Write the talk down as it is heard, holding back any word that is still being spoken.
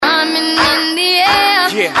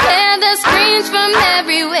songs from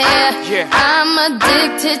everywhere. I'm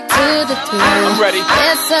addicted to the thrill. I'm ready.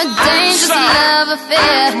 It's a dangerous love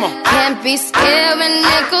affair. Can't be scared when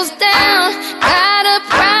it goes down. Got a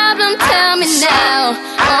problem? Tell me now.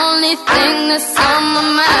 Only thing that's on my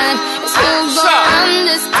mind is who's gonna run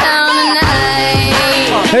this town tonight.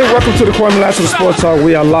 Hey, welcome to the Kwamie Lassiter Sports Talk.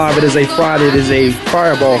 We are live. It is a Friday. It is a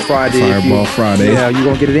Fireball Friday. Fireball Friday. Yeah, you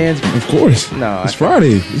gonna get it in? Of course. No, it's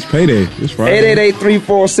Friday. It's payday. It's Friday.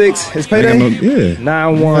 888-346. It's payday. Yeah.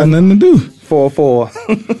 91. Nothing to do. 44.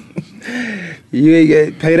 You ain't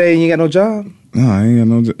get payday and you ain't got no job? No, I ain't got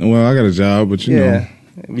no job. Well, I got a job, but you know.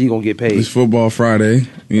 You gonna get paid. It's football Friday.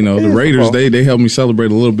 You know, the Raiders, football. they helped me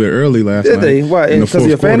celebrate a little bit early last night. Did they? Why? Because of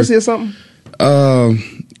your fantasy or something?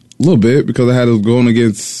 A little bit, because I had to going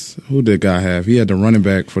against, who did guy have? He had the running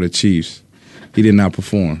back for the Chiefs. He did not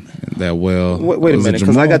perform that well. Wait a minute,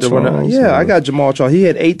 because I got the runner. Yeah, I got Jamal Charles. He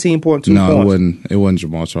had 18.2 points. No, it wasn't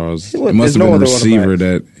Jamal Charles. It must have no been a other receiver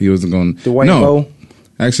that he wasn't going to. Dwayne Bowe?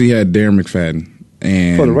 Actually, he had Darren McFadden.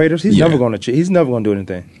 And for the Raiders, he's never going to. He's never going to do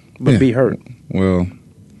anything but be hurt. Well,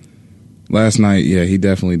 last night, he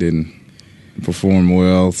definitely didn't perform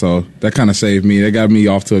well. So that kind of saved me. That got me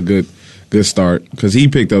off to a good start, because he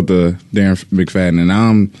picked up the Darren McFadden, and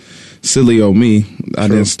I'm silly old me. I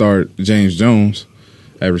didn't start James Jones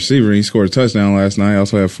at receiver. He scored a touchdown last night. I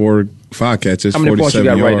also had 5 catches, how many 47 points you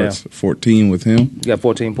got yards, right now? 14 with him. You got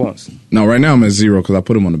 14 points. No, right now I'm at 0 because I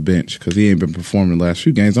put him on the bench because he ain't been performing the last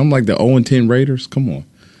few games. I'm like the 0-10 Raiders. Come on.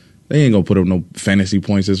 They ain't going to put up no fantasy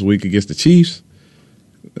points this week against the Chiefs.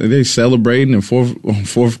 They celebrating in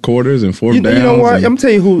fourth quarters and fourth downs. You know what? I'm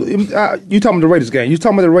telling you who. You talking about the Raiders game? You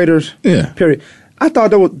talking about the Raiders? Yeah. Period. I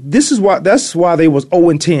thought that's why they was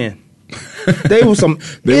 0-10. They were some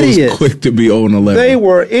idiots. They was quick to be 0-11. They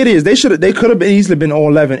were idiots. They could have easily been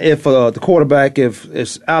 0-11 if the quarterback, if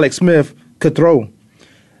Alex Smith could throw.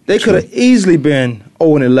 They could have easily been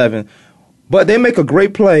 0-11. But they make a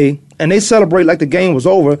great play and they celebrate like the game was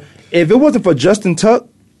over. If it wasn't for Justin Tuck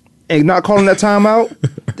and not calling that timeout,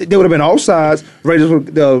 they would have been offsides.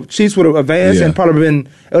 The Chiefs would have advanced and probably it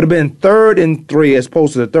would have been 3rd and 3 as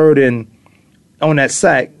opposed to the 3rd and on that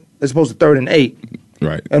sack as opposed to 3rd and 8.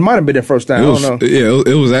 Right. It might have been their first down. I don't know. Yeah,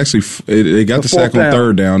 it was actually they got the sack on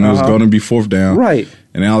 3rd down. It was going to be 4th down. Right.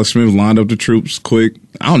 And Alex Smith lined up the troops quick.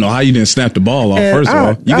 I don't know how you didn't snap the ball off. First of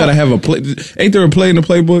all, you got to have a play. Ain't there a play in the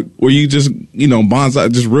playbook where you just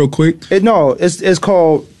bonsai just real quick? It's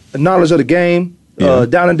called knowledge of the game,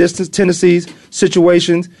 down and distance, tendencies,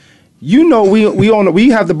 situations. We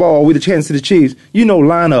have the ball. We the chance to the Chiefs.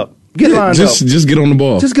 Line up, lined up. Just get on the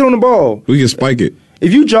ball. Just get on the ball. We can spike it.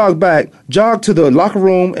 If you jog to the locker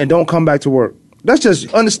room and don't come back to work. That's just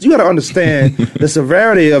you got to understand the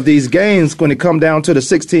severity of these games when it come down to the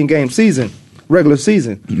 16-game season, regular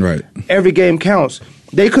season. Right. Every game counts.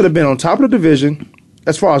 They could have been on top of the division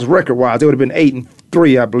as far as record-wise. They would have been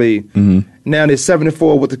 8-3, I believe. Mm-hmm. Now they're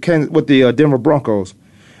 7-4 with the Denver Broncos.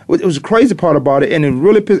 It was the crazy part about it, and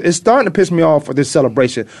it's starting to piss me off for this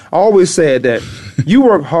celebration. I always said that you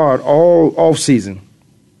work hard all off season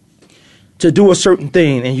to do a certain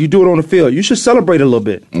thing, and you do it on the field. You should celebrate a little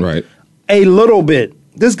bit. Right. A little bit.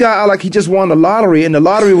 This guy, like he just won the lottery, and the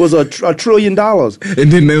lottery was $1 trillion.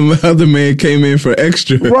 And then the other man came in for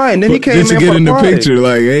extra. Right, and then he came in to get in the picture,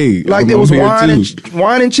 like, hey, like there was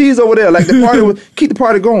wine and cheese over there. Like the party was keep the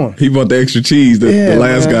party going. He bought the extra cheese. The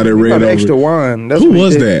last guy that ran over. Extra wine. That's who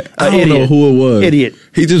was that? I don't know who it was. Idiot.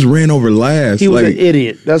 He just ran over last. He was an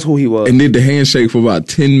idiot. That's who he was. And did the handshake for about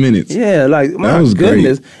 10 minutes. Yeah, like my that was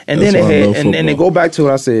goodness. Great. And then they go back to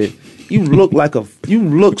it. I said, you look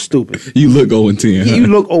stupid. You look 0-10. You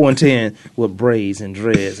look 0-10 with braids and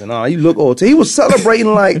dreads and all. You look 0-10. He was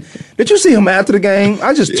celebrating like, did you see him after the game?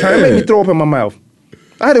 I just turned, made me throw up in my mouth.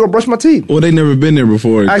 I had to go brush my teeth. Well, they never been there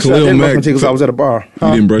before. Actually, I didn't brush my teeth because I was at a bar.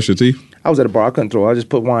 You didn't brush your teeth? I was at a bar. I couldn't throw. I just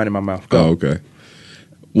put wine in my mouth. Oh, okay.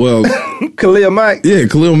 Well, Khalil Mack. Yeah,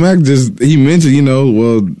 Khalil Mack he mentioned,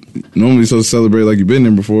 normally supposed to celebrate like you've been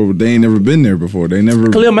there before, but they ain't never been there before. They never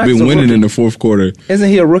been winning in the fourth quarter. Isn't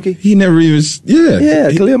he a rookie? He never even,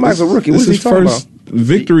 Yeah, Khalil Mack's a rookie. What's he talking about?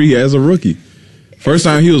 Victory as a rookie. First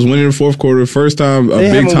time he was winning in the fourth quarter. First time a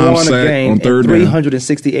big time sack on 3rd down.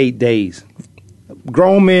 368 days.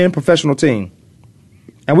 Grown man, professional team.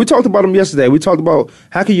 And we talked about them yesterday. We talked about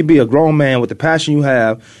how can you be a grown man with the passion you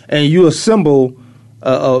have and you assemble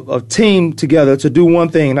a team together to do one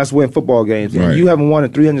thing, and that's win football games. And you haven't won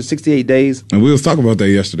in 368 days. And we was talking about that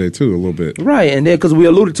yesterday too, a little bit. Right, and then because we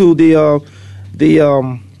alluded to the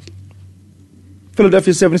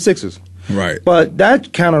Philadelphia 76ers. Right. But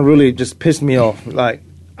that kind of really just pissed me off. Like,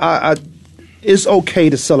 it's okay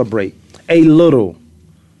to celebrate a little.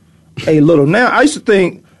 Now, I used to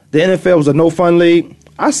think the NFL was a no fun league.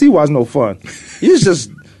 I see why it's no fun. You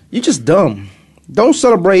just dumb. Don't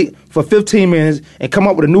celebrate for 15 minutes and come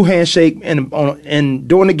up with a new handshake and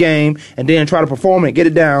during the game and then try to perform and get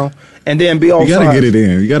it down and then be all. You gotta get it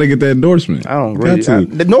in. You gotta get that endorsement. I don't agree.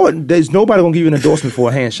 There's nobody gonna give you an endorsement for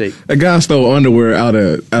a handshake. A guy stole underwear out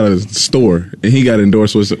of the store and he got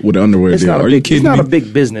endorsed with the underwear deal. Are you kidding me? It's not a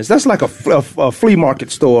big business. That's like a flea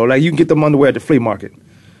market store. Like you can get them underwear at the flea market.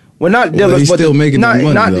 Well, not dealers, he's but still making money,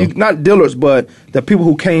 not dealers, but the people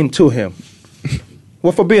who came to him.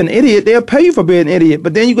 Well, for being an idiot, they'll pay you for being an idiot,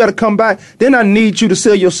 but then you got to come back. Then I need you to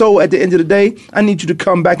sell your soul at the end of the day. I need you to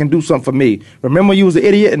come back and do something for me. Remember you was an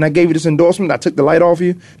idiot and I gave you this endorsement? I took the light off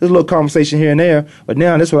you? There's a little conversation here and there, but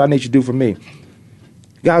now this is what I need you to do for me.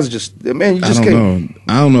 Guys are just, man, you just can't.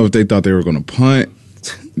 I don't know if they thought they were going to punt.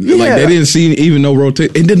 Yeah. Like, they didn't see even no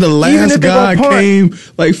rotation. And then the last guy came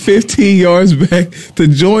like 15 yards back to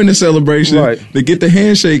join the celebration to get the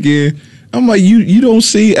handshake in. I'm like, you don't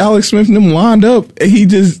see Alex Smith and them lined up, and he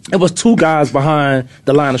just... It was two guys behind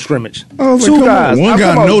the line of scrimmage. Two guys. One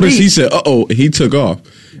guy noticed, he said, uh-oh, and he took off.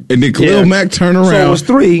 And then Khalil Mack turned around. So it was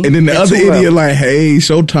three. And then the other idiot like, hey,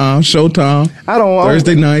 showtime.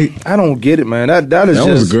 Thursday night. I don't get it, man. That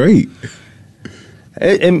was great.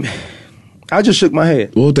 And I just shook my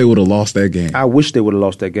head. What if they would have lost that game? I wish they would have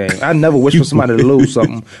lost that game. I never wish for somebody to lose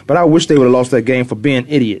something, but I wish they would have lost that game for being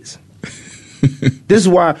idiots. This is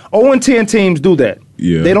why 0-10 teams do that.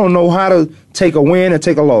 Yeah. They don't know how to take a win and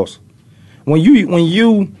take a loss. When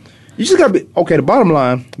you just gotta be okay. The bottom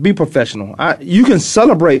line, be professional. You can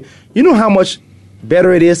celebrate. You know how much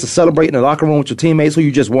better it is to celebrate in the locker room with your teammates who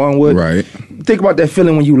you just won with. Right. Think about that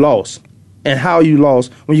feeling when you lost and how you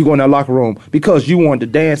lost when you go in that locker room because you wanted to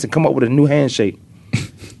dance and come up with a new handshake.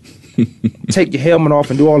 Take your helmet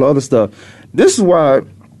off and do all the other stuff. This is why.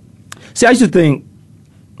 See, I used to think.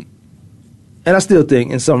 And I still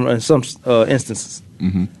think in some instances,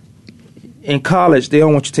 in college, they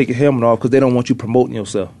don't want you to take your helmet off because they don't want you promoting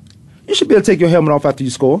yourself. You should be able to take your helmet off after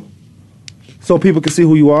you score so people can see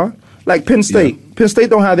who you are. Like Penn State. Yeah. Penn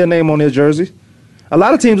State don't have their name on their jersey. A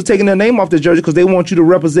lot of teams are taking their name off their jersey because they want you to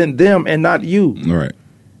represent them and not you. All right.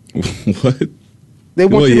 What? They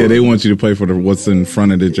want you to play for what's in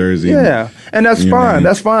front of the jersey. Yeah, and that's fine. Name.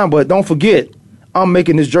 That's fine, but don't forget, I'm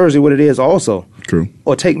making this jersey what it is also. True.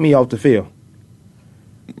 Or take me off the field.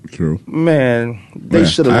 True. Man, they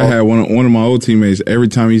should have. I had one of my old teammates. Every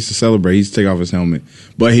time he used to celebrate, he used to take off his helmet,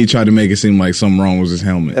 but he tried to make it seem like something wrong with his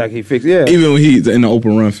helmet. Like he fixed, yeah. Even when he's in the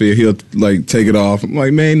open run field, he'll like take it off. I'm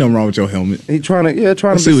like, man, ain't nothing wrong with your helmet. He trying to.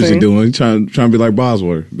 I see what you're doing. He trying to be like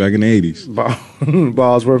Bosworth back in the '80s.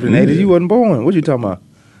 Bosworth in the '80s. You wasn't born. What you talking about?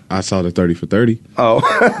 I saw the 30 for 30. Oh,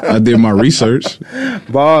 I did my research.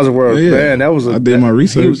 Bosworth, man, I did my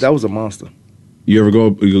research. That was a monster. You ever go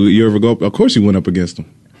up? Of course, you went up against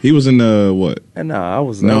him. He was in the what? No, I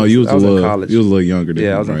was in college. You was a little younger than him.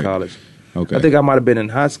 Yeah, I was in college. Okay. I think I might have been in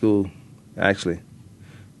high school, actually.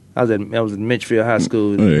 I was at Mitchfield High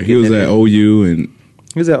School. Yeah, he was at OU and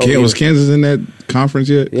he was at OU. Was Kansas in that conference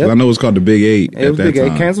yet? Yep. I know it was called the Big Eight. It was Big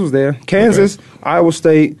Eight. Kansas was there. Kansas, Iowa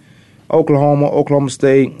State, Oklahoma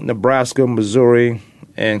State, Nebraska, Missouri,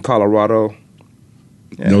 and Colorado.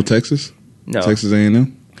 Yeah. No Texas? No. Texas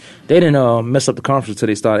A&M? They didn't mess up the conference until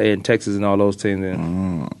they started adding Texas and all those teams in.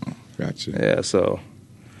 Oh, gotcha. Yeah, so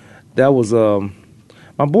that was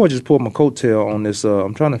my boy just pulled my coattail on this.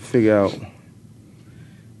 I'm trying to figure out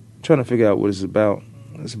what it's about.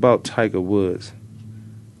 It's about Tiger Woods.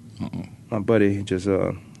 Uh-oh. My buddy just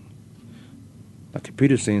my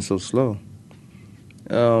computer seems so slow.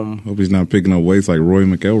 Hope he's not picking up weights like Roy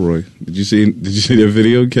McElroy. Did you see that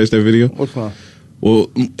video? Catch that video? What's one?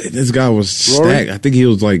 Well, this guy was stacked. I think he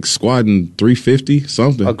was like squatting 350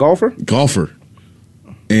 something. A golfer? Golfer.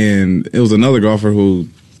 And it was another golfer who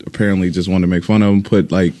apparently just wanted to make fun of him,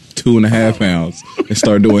 put like 2.5 pounds and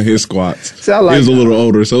started doing his squats. See, he was a little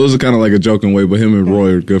older, so it was kind of like a joking way, but him and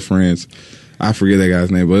Roy are good friends. I forget that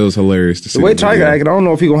guy's name, but it was hilarious to see. The way Tiger acted, I don't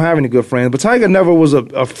know if he's going to have any good friends, but Tiger never was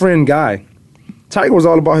a friend guy. Tiger was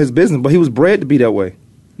all about his business, but he was bred to be that way.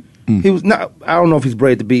 He was not. I don't know if he's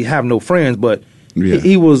bred to have no friends, but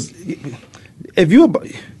he was. If you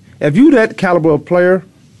that caliber of player,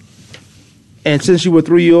 and since you were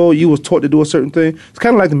 3-year-old, you was taught to do a certain thing. It's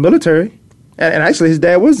kind of like the military, and actually his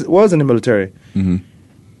dad was in the military. Mm-hmm.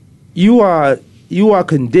 You are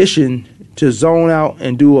conditioned to zone out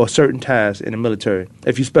and do a certain task in the military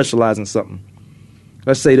if you specialize in something.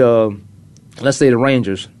 Let's say the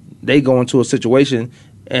Rangers. They go into a situation,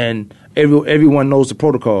 and everyone knows the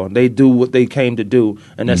protocol. They do what they came to do,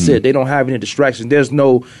 and that's it. They don't have any distractions. There's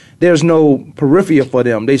no peripheral for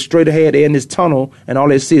them. They straight ahead. They're in this tunnel, and all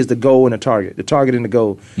they see is the goal and the target and the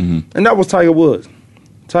goal. And that was Tiger Woods.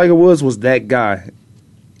 Tiger Woods was that guy,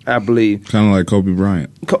 I believe. Kind of like Kobe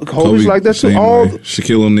Bryant. Kobe's like that too.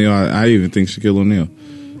 Shaquille O'Neal. I even think Shaquille O'Neal.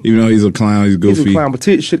 Even though he's a clown, he's goofy. He's a clown, but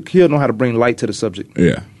Shaquille know how to bring light to the subject.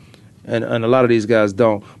 Yeah. And a lot of these guys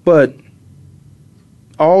don't. But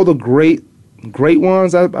all the great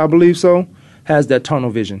ones, I believe so, has that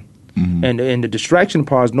tunnel vision. And the distraction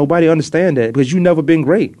part is nobody understand that because you've never been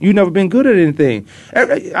great. You've never been good at anything.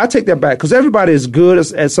 I take that back because everybody is good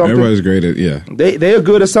at something. Everybody's great at, yeah. They are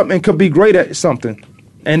good at something and could be great at something.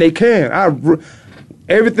 And they can.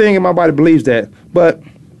 Everything in my body believes that. But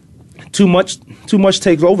too much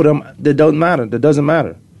takes over them that doesn't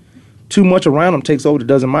matter. Too much around them takes over that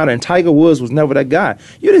doesn't matter. And Tiger Woods was never that guy.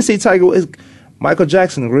 You didn't see Tiger Woods. Michael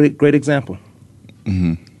Jackson, a great example.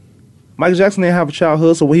 Michael Jackson didn't have a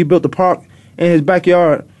childhood, so when he built the park in his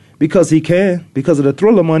backyard because of the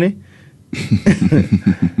Thriller money,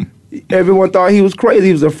 everyone thought he was crazy.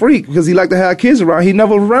 He was a freak because he liked to have kids around. He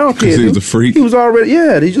never was around kids. He was a freak? He was already,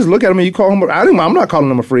 yeah. They just look at him and you call him, I'm not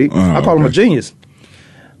calling him a freak. I call him a genius.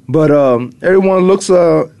 But everyone looks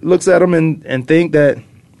at him and think that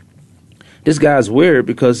this guy's weird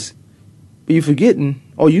because you're forgetting,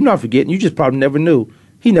 or you're not forgetting, you just probably never knew.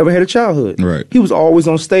 He never had a childhood. Right. He was always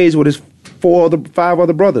on stage with his 5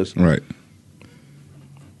 other brothers. Right.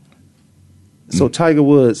 So Tiger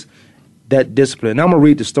Woods, that discipline. Now I'm gonna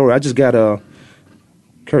read the story. I just got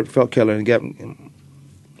Kurt Feldkeller and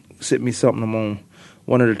sent me something on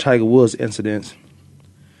one of the Tiger Woods incidents.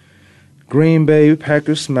 Green Bay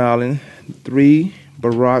Packers smiling. 3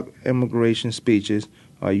 Barack immigration speeches.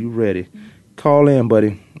 Are you ready? Call in,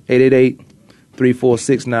 buddy.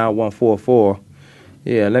 888-346-9144.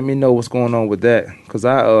 Yeah, let me know what's going on with that, because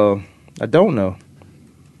I don't know.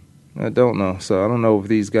 So I don't know if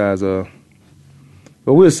these guys but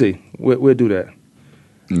we'll see. We'll do that.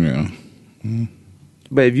 Yeah.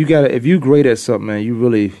 But if you great at something, man, you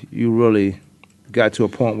really got to a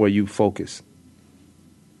point where you focus.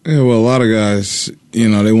 Yeah, well, a lot of guys, they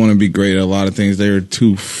want to be great at a lot of things. They're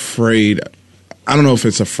too afraid. I don't know if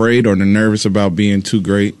it's afraid or they're nervous about being too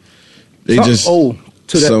great. To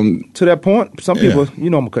that point, some people, I'm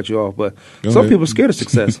going to cut you off, but some people are scared of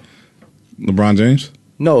success. LeBron James?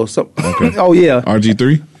 No. Okay. Oh, yeah.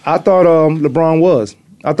 RG3? I thought LeBron was.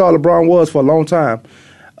 For a long time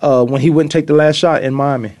when he wouldn't take the last shot in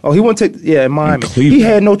Miami. Oh, he wouldn't take, in Miami. He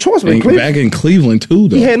had no choice. Back in Cleveland, too,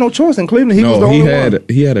 though. He had no choice in Cleveland. He was the only one.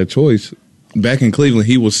 He had a choice. Back in Cleveland,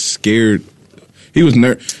 he was scared. He was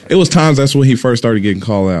It was times that's when he first started getting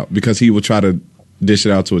called out because he would try to dish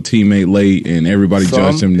it out to a teammate late, and everybody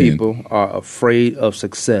judged him. Some people are afraid of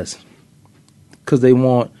success because they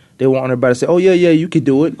want everybody to say, "Oh yeah, you can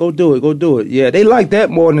do it. Go do it." Yeah, they like that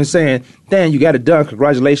more than saying, "Damn, you got it done.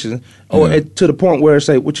 Congratulations." Or to the point where it's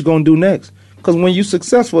say, "What you gonna do next?" Because when you're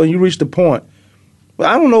successful and you reach the point, well,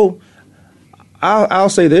 I don't know. I'll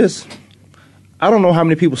say this: I don't know how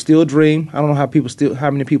many people still dream. I don't know how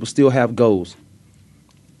many people still have goals.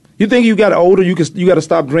 You think you got older, you got to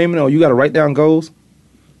stop dreaming, or you got to write down goals?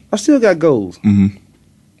 I still got goals.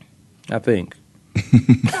 I think.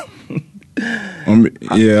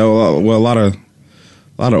 Yeah, well, a lot of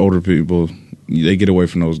older people, they get away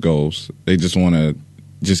from those goals. They just want to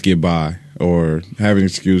just get by or have an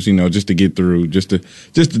excuse, just to get through, just to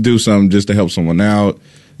do something, just to help someone out,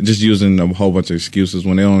 just using a whole bunch of excuses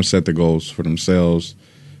when they don't set the goals for themselves,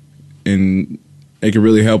 and they can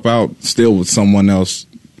really help out still with someone else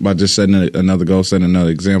by just setting another goal, setting another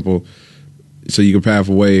example, so you can pave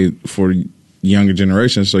a way for younger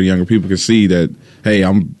generations, so younger people can see that, hey,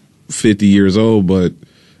 I'm 50 years old, but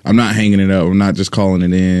I'm not hanging it up. I'm not just calling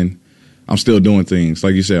it in. I'm still doing things.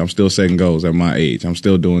 Like you said, I'm still setting goals at my age. I'm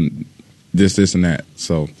still doing this, and that.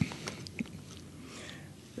 So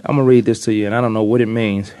I'm going to read this to you, and I don't know what it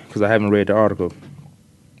means because I haven't read the article.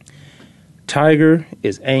 Tiger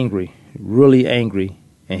is angry, really angry,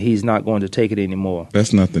 and he's not going to take it anymore.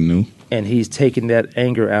 That's nothing new. And he's taking that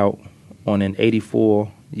anger out on an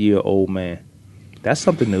 84-year-old man. That's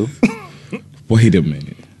something new. Wait a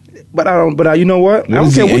minute. But you know what? I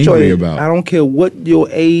don't care what your age. I don't care what your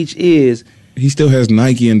age is. He still has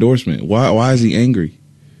Nike endorsement. Why is he angry?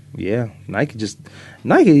 Yeah, Nike.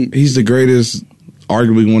 He's the greatest,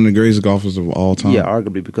 arguably one of the greatest golfers of all time. Yeah,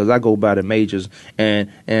 arguably, because I go by the majors, and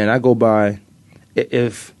I go by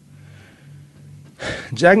if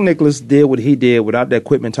Jack Nicklaus did what he did without the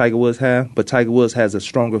equipment Tiger Woods had, but Tiger Woods has a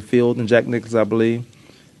stronger field than Jack Nicklaus, I believe.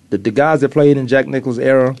 The guys that played in Jack Nicklaus'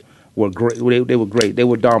 era were great. They were great. They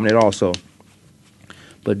were dominant also.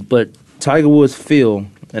 But Tiger Woods, Phil,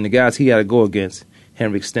 and the guys he had to go against,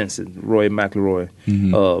 Henrik Stenson, Roy McIlroy,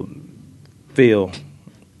 Phil,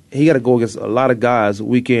 he got to go against a lot of guys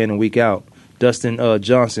week in and week out. Dustin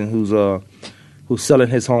Johnson, who's selling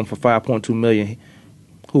his home for $5.2 million,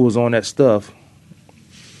 who was on that stuff,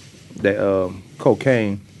 that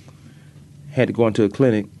cocaine, had to go into a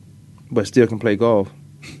clinic, but still can play golf.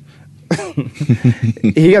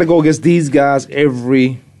 He got to go against these guys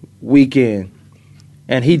every weekend.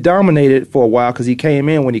 And he dominated for a while because he came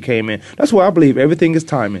in when he came in. That's why I believe everything is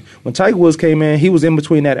timing. When Tiger Woods came in, he was in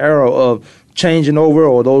between that era of changing over,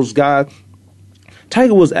 or those guys.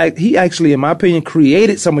 Tiger Woods, he actually, in my opinion,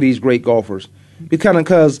 created some of these great golfers.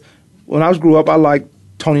 Because when I grew up, I liked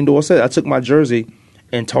Tony Dorsett. I took my jersey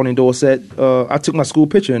and Tony Dorsett. I took my school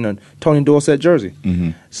picture in a Tony Dorsett jersey.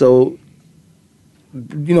 So,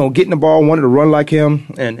 getting the ball, wanted to run like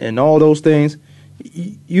him, and all those things.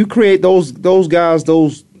 You create those guys,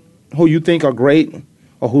 those who you think are great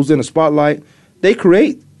or who's in the spotlight. They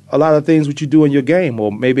create a lot of things what you do in your game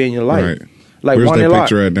or maybe in your life. Right. Like where's that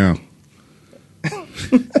picture at now?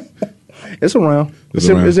 It's around. It's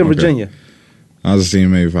in Virginia. I was just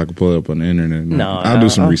seeing maybe if I could pull it up on the internet. No, I'll do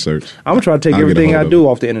some research. I'm gonna try to take everything I do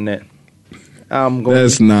off the internet.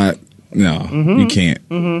 That's not. No, you can't.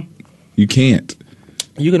 You can't.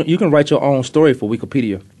 You can write your own story for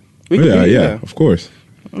Wikipedia. Yeah, of course.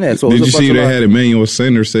 Yeah, so did you see they had Emmanuel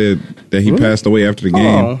Sanders said that he passed away after the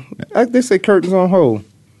game? They say Kurt's on hold.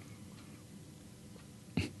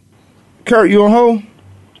 Kurt, you on hold?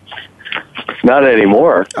 Not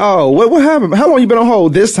anymore. Oh, what happened? How long you been on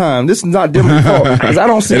hold this time? This is not Dimmer's fault. 'Cause I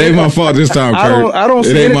don't see it ain't my fault this time, Kurt. I don't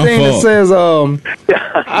see anything that says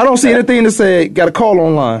I don't see anything that say got a call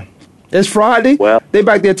online. It's Friday. Well, they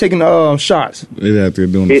back there taking shots. They out there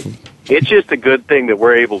doing it's just a good thing that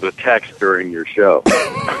we're able to text during your show.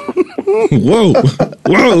 Whoa.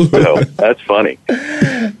 So, that's funny.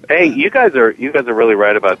 Hey, you guys are really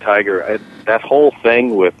right about Tiger. That whole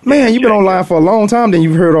thing with you've been online for a long time. Then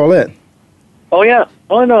you've heard all that. Oh yeah.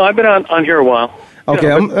 Oh no, I've been on here a while.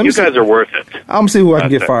 Okay, you guys are worth it. I'm gonna see who I can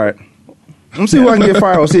get fired. I'm gonna see who I can get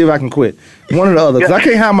fired or see if I can quit. One or the other. Because I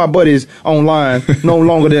can't have my buddies online no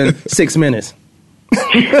longer than 6 minutes.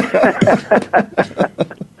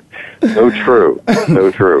 So true.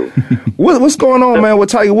 What's going on, man, with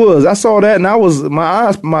Tiger Woods? I saw that and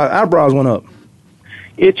my eyebrows went up.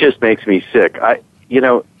 It just makes me sick.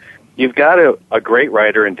 You've got a great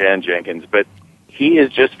writer in Dan Jenkins, but he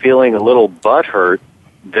is just feeling a little butthurt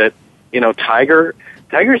that,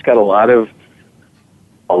 Tiger's got a lot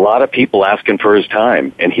of people asking for his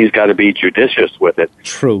time, and he's got to be judicious with it.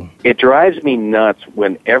 True. It drives me nuts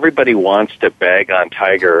when everybody wants to bag on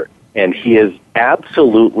Tiger, and he is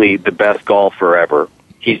absolutely the best golfer ever.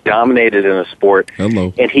 He's dominated in a sport,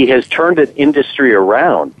 and he has turned an industry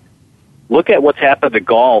around. Look at what's happened to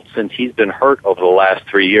golf since he's been hurt over the last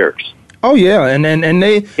 3 years. Oh yeah, and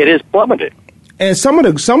it has plummeted. And some of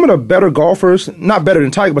the better golfers, not better than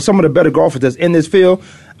Tiger, but some of the better golfers that's in this field,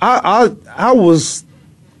 I was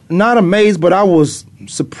not amazed, but I was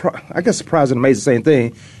surprised. I guess surprised and amazed, the same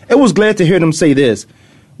thing. It was glad to hear them say this.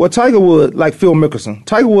 Well, Tiger Woods, like Phil Mickelson,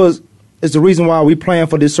 Tiger Woods is the reason why we playing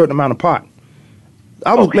for this certain amount of pot.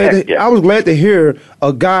 I was glad to hear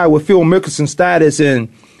a guy with Phil Mickelson's status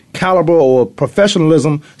and caliber or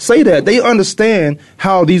professionalism say that. They understand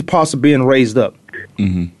how these pots are being raised up.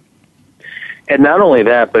 Mm-hmm. And not only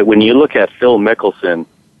that, but when you look at Phil Mickelson,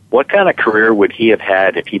 what kind of career would he have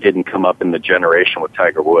had if he didn't come up in the generation with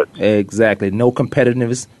Tiger Woods? Exactly. No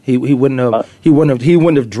competitiveness. He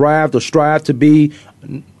wouldn't have drived or strived to be.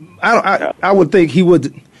 I would think he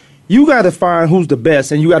would. You got to find who's the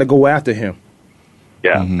best, and you got to go after him.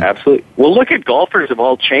 Yeah, absolutely. Well, look at golfers have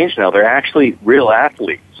all changed now. They're actually real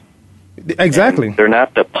athletes. Exactly. And they're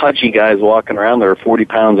not the pudgy guys walking around that are 40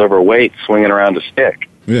 pounds overweight swinging around a stick.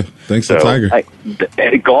 Yeah, thanks to Tiger.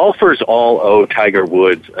 Golfers all owe Tiger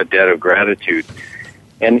Woods a debt of gratitude.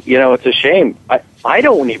 And, it's a shame. I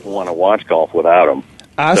don't even want to watch golf without him.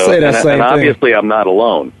 I say that same thing. And obviously I'm not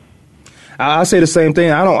alone. I say the same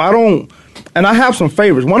thing. I don't. And I have some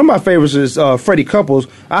favorites. One of my favorites is Freddie Couples.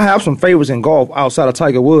 I have some favorites in golf outside of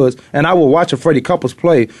Tiger Woods, and I will watch a Freddie Couples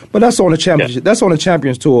play. But that's on the championship. Yeah. That's on the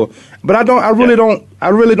Champions Tour. But I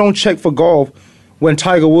really don't check for golf when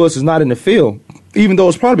Tiger Woods is not in the field. Even though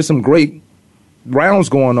it's probably some great rounds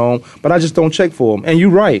going on, but I just don't check for them. And you're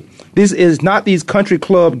right. This is not these country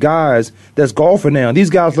club guys that's golfing now. These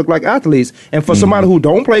guys look like athletes. And for somebody who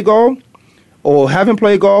don't play golf or haven't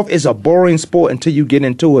played golf, it's a boring sport until you get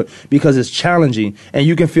into it because it's challenging. And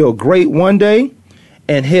you can feel great one day,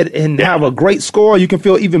 and hit and have a great score. You can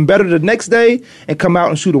feel even better the next day and come out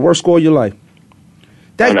and shoot the worst score of your life.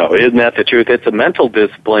 I know, isn't that the truth? It's a mental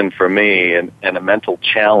discipline for me and a mental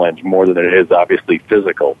challenge more than it is obviously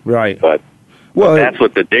physical. Right. But that's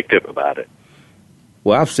what's addictive about it.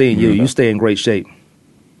 Well, I've seen you. You stay in great shape.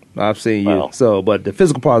 I've seen you. So, but the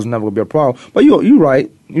physical part is never going to be a problem. But you're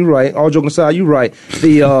right. You're right. All joking aside, you're right.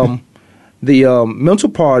 The mental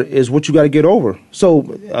part is what you got to get over.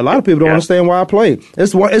 So a lot of people don't understand why I play.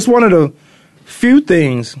 It's one of the few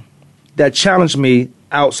things that challenged me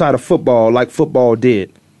outside of football, like football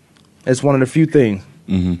did. It's one of the few things.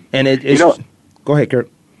 Mm-hmm. And it's go ahead,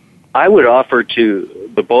 Kurt. I would offer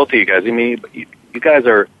to the both of you guys. I mean, you guys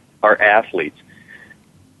are athletes,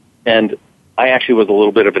 and I actually was a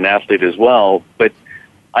little bit of an athlete as well. But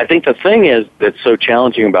I think the thing that's so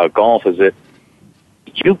challenging about golf is that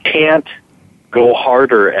you can't go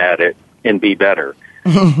harder at it and be better.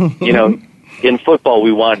 In football,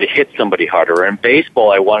 we wanted to hit somebody harder. In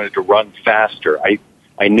baseball, I wanted to run faster.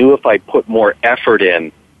 I knew if I put more effort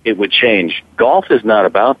in, it would change. Golf is not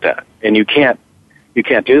about that, and you can't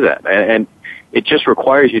do that. And it just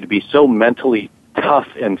requires you to be so mentally tough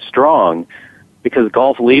and strong, because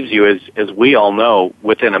golf leaves you, as we all know,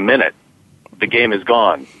 within a minute. The game is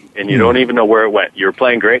gone, and you don't even know where it went. You're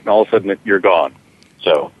playing great, and all of a sudden you're gone.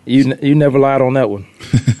 So you never lied on that one.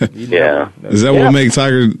 Never. Is that what makes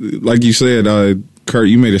Tiger, like you said, Kurt?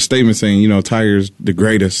 You made a statement saying Tiger's the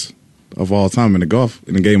greatest of all time in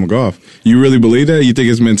the game of golf. You really believe that? You think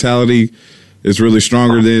his mentality is really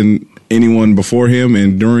stronger than anyone before him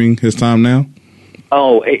and during his time now?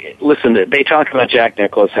 Oh, listen, they talk about Jack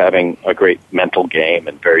Nicklaus having a great mental game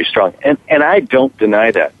and very strong, and I don't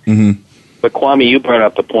deny that. Mm-hmm. But Kwamie, you brought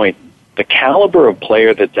up the point. The caliber of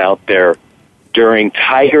player that's out there during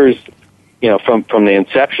Tiger's, from the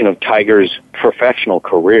inception of Tiger's professional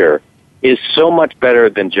career, is so much better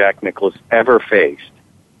than Jack Nicklaus ever faced.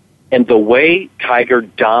 And the way Tiger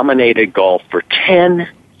dominated golf for 10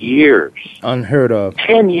 years. Unheard of.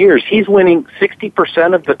 10 years. He's winning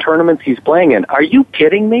 60% of the tournaments he's playing in. Are you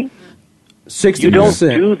kidding me? 60%. You don't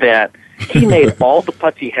do that. He made all the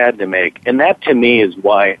putts he had to make. And that, to me, is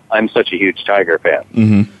why I'm such a huge Tiger fan.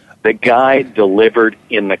 Mm-hmm. The guy delivered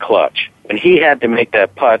in the clutch. When he had to make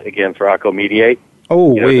that putt against Rocco Mediate,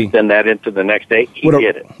 send that into the next day, he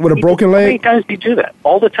did it. With a broken leg? How many times do you do that?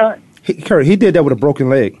 All the time. Kurt, he did that with a broken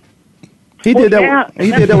leg. He did that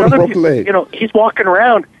with a broken leg. He's walking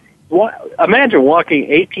around. Imagine walking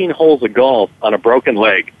 18 holes of golf on a broken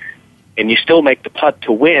leg, and you still make the putt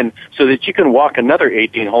to win so that you can walk another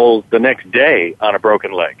 18 holes the next day on a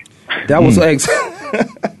broken leg. That was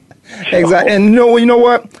exactly. And you know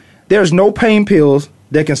what? There's no pain pills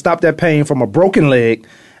that can stop that pain from a broken leg.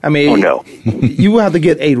 I mean, you have to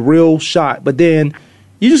get a real shot, but then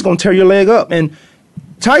you're just going to tear your leg up. And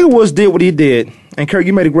Tiger Woods did what he did. And, Kurt,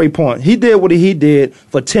 you made a great point. He did what he did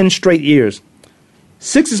for 10 straight years.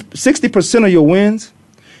 60% of your wins,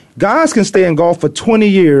 guys can stay in golf for 20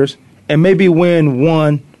 years and maybe win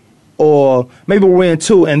one or maybe win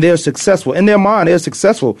two, and they're successful. In their mind, they're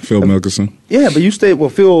successful. Phil Mickelson. Yeah, but you stayed. Well,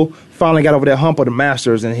 Phil finally got over that hump of the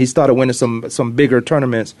Masters, and he started winning some bigger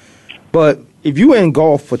tournaments. But if you in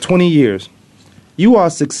golf for 20 years, you are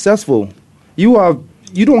successful. You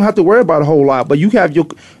don't have to worry about a whole lot, but you've had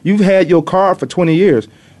your card for 20 years.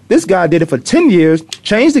 This guy did it for 10 years,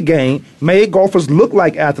 changed the game, made golfers look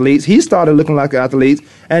like athletes. He started looking like athletes,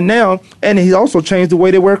 and he also changed the way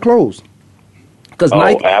they wear clothes.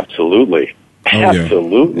 Absolutely.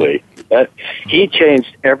 Absolutely. He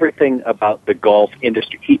changed everything about the golf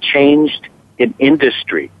industry. He changed an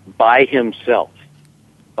industry by himself.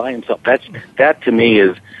 That to me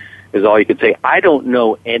is all you could say. I don't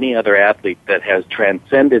know any other athlete that has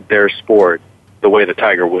transcended their sport the way that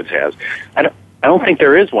Tiger Woods has. I don't think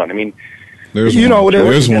there is one. I mean, there's one.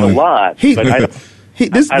 There's one. A lot, but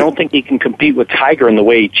I don't think he can compete with Tiger in the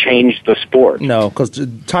way he changed the sport. No, because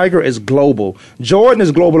Tiger is global. Jordan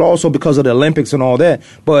is global also because of the Olympics and all that.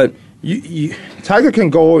 But Tiger can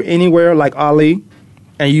go anywhere like Ali,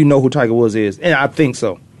 and you know who Tiger Woods is, and I think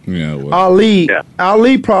so. Yeah, well.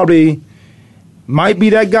 Ali probably might be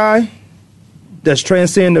that guy that's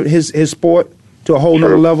transcended his sport to a whole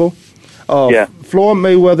nother level. Floyd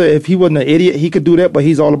Mayweather, if he wasn't an idiot, he could do that, but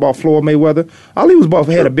he's all about Floyd Mayweather. Ali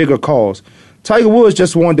had a bigger cause. Tiger Woods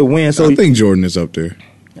just wanted to win. So I think Jordan is up there.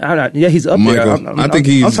 He's up there. I'm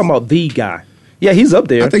talking about the guy. Yeah, he's up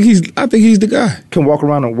there. I think he's the guy. Can walk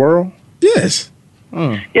around the world. Yes.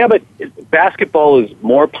 Yeah, but basketball is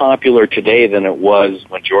more popular today than it was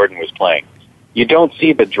when Jordan was playing. You don't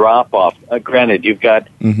see the drop off. Granted, you've got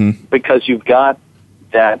because you've got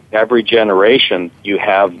that every generation you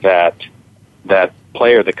have that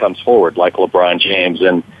player that comes forward, like LeBron James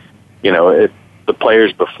and, the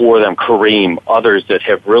players before them, Kareem, others that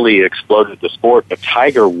have really exploded the sport. But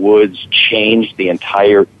Tiger Woods changed the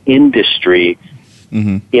entire industry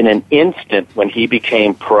in an instant when he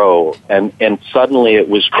became pro, and suddenly it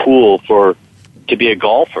was cool to be a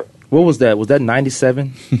golfer. What was that? Was that 97?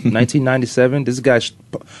 1997? This guy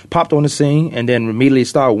popped on the scene and then immediately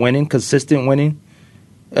started winning, consistent winning.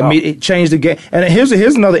 It changed the game. And here's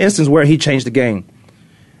another instance where he changed the game.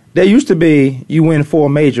 There used to be, you win 4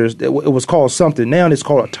 majors, it was called something. Now it's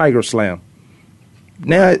called a Tiger Slam.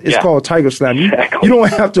 Now it's called Tiger Slam. You don't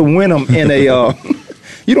have to win them in a...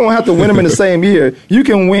 you don't have to win them in the same year. You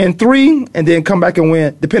can win 3 and then come back and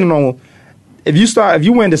win, depending on... If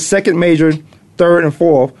you win the second major, third, and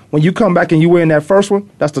fourth, when you come back and you win that first one,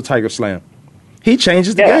 that's the Tiger Slam. He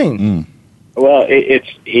changes the game. Well,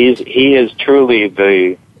 he is truly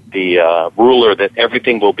the ruler that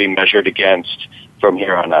everything will be measured against from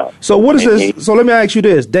here on out. So what is this? So let me ask you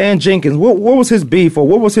this: Dan Jenkins, what was his beef, or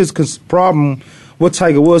what was his problem with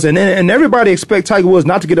Tiger Woods? And everybody expect Tiger Woods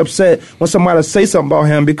not to get upset when somebody say something about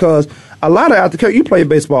him, because a lot of athletes, you play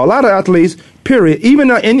baseball, a lot of athletes, period,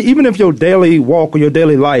 even if your daily walk or your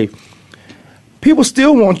daily life, people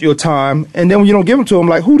still want your time, and then when you don't give them to them,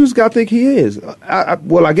 like, who does this guy think he is?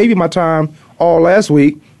 I gave you my time all last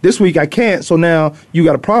week. This week I can't, so now you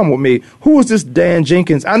got a problem with me. Who is this Dan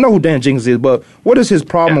Jenkins? I know who Dan Jenkins is, but what is his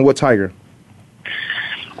problem with Tiger?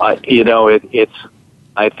 I think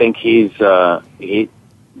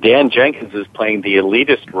Dan Jenkins is playing the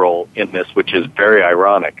elitist role in this, which is very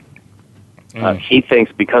ironic. He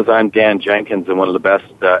thinks because I'm Dan Jenkins and one of the best,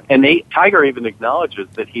 Tiger even acknowledges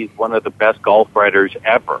that he's one of the best golf writers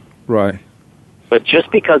ever. Right. But just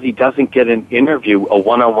because he doesn't get an interview, a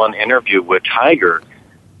one-on-one interview with Tiger,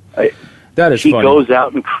 that is he funny. goes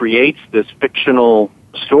out and creates this fictional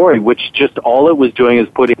story, which just all it was doing is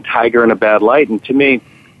putting Tiger in a bad light. And to me,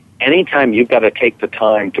 anytime you've got to take the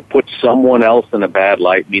time to put someone else in a bad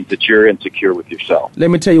light means that you're insecure with yourself. Let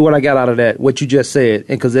me tell you what I got out of that, what you just said,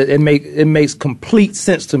 because it makes complete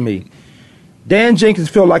sense to me. Dan Jenkins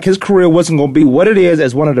felt like his career wasn't going to be what it is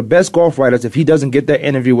as one of the best golf writers if he doesn't get that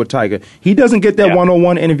interview with Tiger. He doesn't get that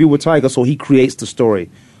one-on-one interview with Tiger, so he creates the story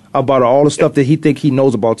about all the stuff that he think he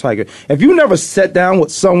knows about Tiger. If you never sat down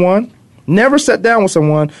with someone,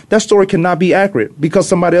 that story cannot be accurate because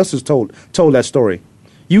somebody else has told that story.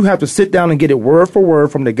 You have to sit down and get it word for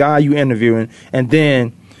word from the guy you interviewing, and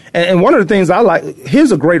then, and one of the things I like,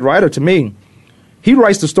 here's a great writer to me. He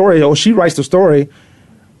writes the story, or she writes the story.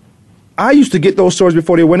 I used to get those stories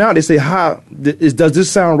before they went out. They say, does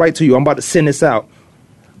this sound right to you? I'm about to send this out.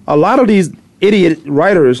 A lot of these idiot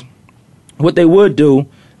writers, what they would do,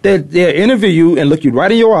 they'll interview you and look you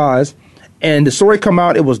right in your eyes, and the story come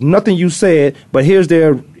out, it was nothing you said, but here's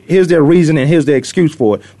their reason and here's their excuse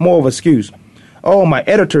for it. More of an excuse. Oh, my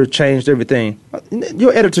editor changed everything.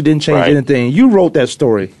 Your editor didn't change anything. You wrote that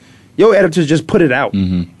story. Your editor just put it out.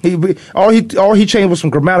 All he changed was some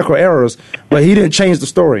grammatical errors, but he didn't change the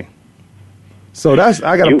story. So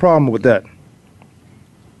I got a problem with that.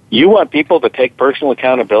 You want people to take personal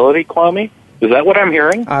accountability, Kwamie? Is that what I'm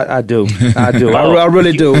hearing? I do. I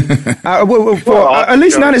really do. At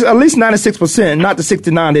least 96%, not the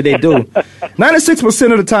 69% that they do.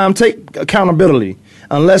 96% of the time, take accountability,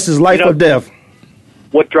 unless it's life or death.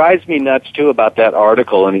 What drives me nuts, too, about that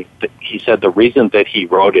article, and he said the reason that he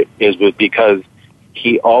wrote it was because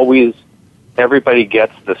everybody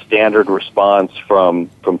gets the standard response from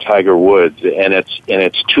Tiger Woods, and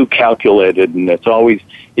it's too calculated, and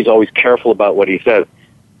he's always careful about what he says.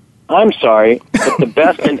 I'm sorry, but the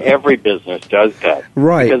best in every business does that.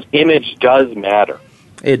 Right. Because image does matter.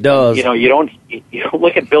 It does. You don't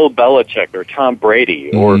look at Bill Belichick or Tom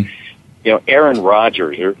Brady or Aaron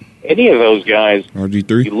Rodgers or any of those guys.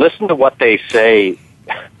 RG3. You listen to what they say.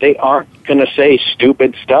 They aren't going to say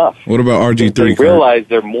stupid stuff. What about RG3? They realize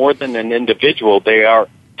they're more than an individual.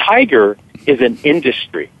 Tiger is an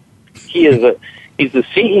industry. He's the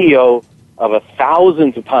CEO of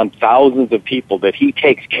thousands upon thousands of people that he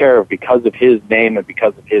takes care of because of his name and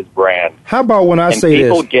because of his brand. How about when I say this?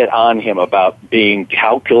 People get on him about being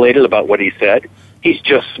calculated about what he said. He's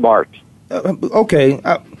just smart. Okay.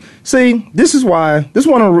 See, this is why. This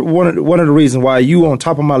is one of the reasons why you on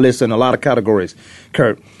top of my list in a lot of categories,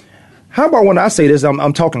 Kurt. How about when I say this,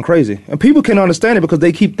 I'm talking crazy, and people can understand it because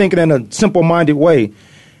they keep thinking in a simple-minded way.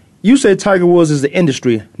 You said Tiger Woods is the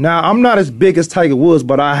industry. Now, I'm not as big as Tiger Woods,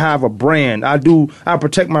 but I have a brand. I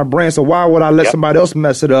protect my brand, so why would I let somebody else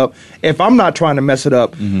mess it up if I'm not trying to mess it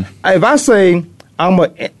up? If I say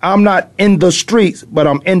I'm not in the streets, but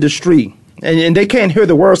I'm in the street, and they can't hear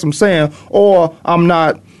the words I'm saying, or I'm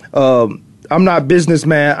not I'm not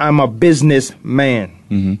businessman. I'm a businessman.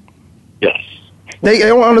 Mm-hmm. Yes. They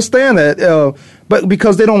don't understand that, but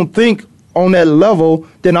because they don't think on that level,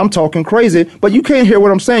 then I'm talking crazy. But you can't hear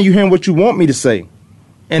what I'm saying. You're hearing what you want me to say.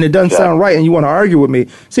 And it doesn't sound right, and you want to argue with me.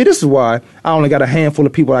 See, this is why I only got a handful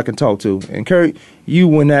of people I can talk to. And Kurt, you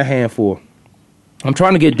win that handful. I'm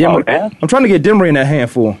trying to get Demery. I'm trying to get Demery in that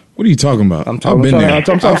handful. What are you talking about? I've been there. I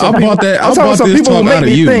bought this talk out of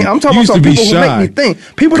you. I'm talking about some people who make me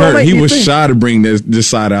think. People don't make me think. He was shy to bring this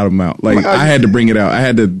side out of him out. Like, I had to bring it out. I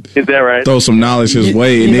had to Is that right? throw some knowledge his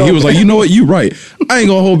way. And then he was like, you know what? You right. I ain't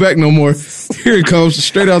going to hold back no more. Here it comes,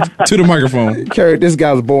 straight out to the microphone. Kurt, this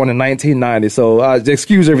guy was born in 1990, so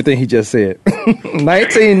excuse everything he just said.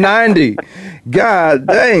 1990. God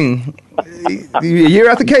dang. A year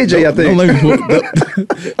after KJ, I think.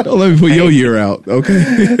 Don't let me put your year out,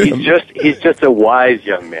 okay? He's just a wise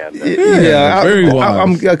young man. Yeah, very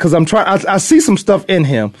wise. Because I'm trying. I see some stuff in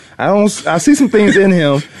him. I see some things in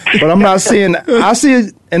him, but I'm not seeing. I see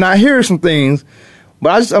it and I hear some things,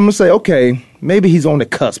 but I'm gonna say, okay, maybe he's on the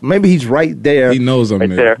cusp. Maybe he's right there. He knows I'm right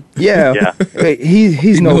there. Yeah.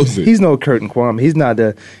 He's no Kurt and Kwamie. He's not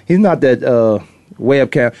that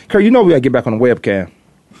webcam. Kurt, you know we gotta get back on the webcam.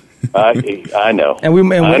 I know. And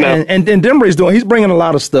Demery's doing. He's bringing a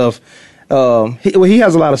lot of stuff. He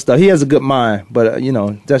has a lot of stuff. He has a good mind, but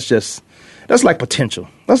that's like potential.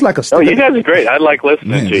 That's like a stick. Oh, you guys are great. I like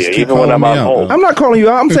listening to you, even when I'm on hold. I'm not calling you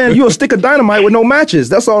out. I'm saying you're a stick of dynamite with no matches.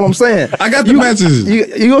 That's all I'm saying. I got the matches.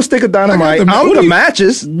 You're a stick of dynamite. I'm the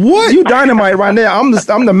matches. What? You dynamite right now. I'm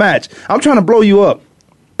the match. I'm trying to blow you up.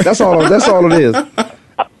 That's all it is.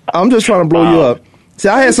 I'm just trying to blow you up. See,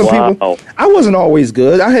 I had some people. I wasn't always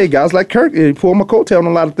good. I had guys like Kirk pull my coattail on a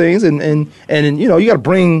lot of things, and you got to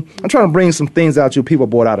bring. I'm trying to bring some things out you people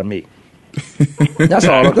brought out of me. That's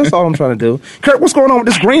all. That's all I'm trying to do. Kirk, what's going on with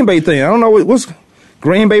this Green Bay thing? I don't know. What's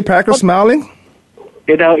Green Bay Packers smiling?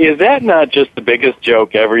 Is that not just the biggest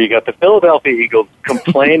joke ever? You got the Philadelphia Eagles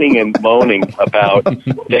complaining and moaning about.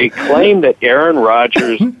 They claim that Aaron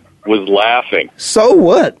Rodgers was laughing. So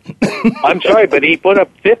what? I'm sorry, but he put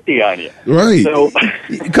up 50 on you. Right. So,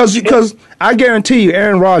 because I guarantee you,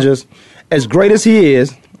 Aaron Rodgers, as great as he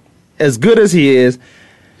is, as good as he is,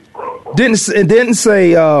 didn't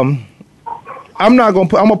say I'm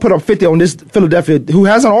gonna put up 50 on this Philadelphia who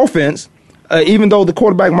has an offense, even though the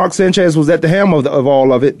quarterback Mark Sanchez was at the helm of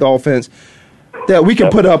all of it, the offense, that we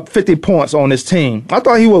can put up 50 points on this team. I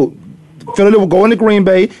thought he would. Philadelphia will go into Green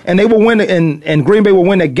Bay, and they will win, and Green Bay will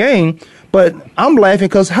win that game. But I'm laughing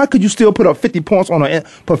because how could you still put up 50 points on a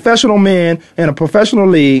professional man in a professional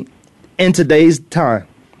league in today's time?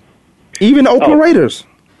 Even the Oakland Raiders.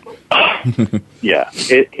 Yeah,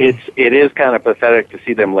 it is kind of pathetic to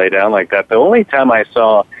see them lay down like that. The only time I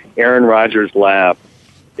saw Aaron Rodgers laugh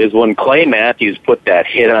is when Clay Matthews put that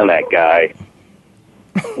hit on that guy.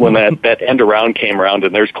 When that end around came around,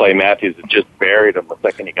 and there's Clay Matthews that just buried him the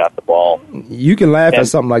second he got the ball. You can laugh at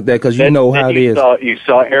something like that because you know how it is. You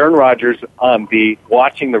saw Aaron Rodgers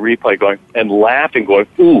watching the replay going and laughing, going,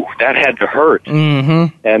 "Ooh, that had to hurt."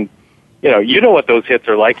 Mm-hmm. And you know what those hits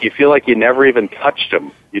are like. You feel like you never even touched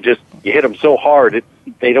them. You hit them so hard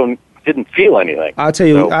they didn't feel anything. I'll tell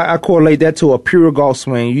you, I correlate that to a pure golf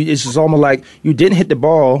swing. It's just almost like you didn't hit the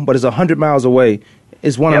ball, but it's 100 miles away.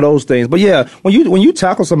 It's one of those things. But yeah, when you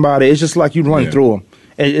tackle somebody, it's just like you run through them.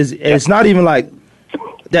 It's not even like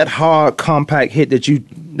that hard, compact hit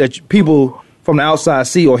that people from the outside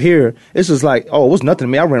see or hear. It's just like, oh, it was nothing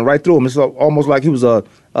to me. I ran right through him. It's almost like he was a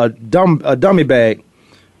dummy bag.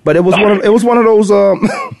 But it was one of those.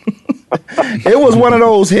 It was one of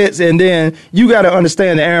those hits, and then you got to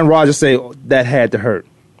understand that Aaron Rodgers say that had to hurt.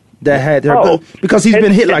 That had to hurt because he's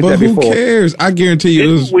been hit like that before. Who cares? I guarantee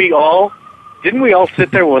you. Didn't we all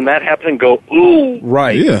sit there when that happened and go, ooh?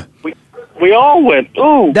 Right. Yeah. We all went,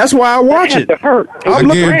 ooh. That's why I watch it.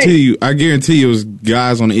 I guarantee you it was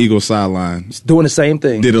guys on the Eagles sideline doing the same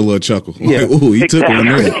thing. Did a little chuckle. Yeah. Like, ooh, he took one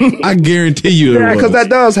there. I guarantee you Yeah, because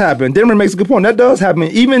that does happen. Denver makes a good point. That does happen.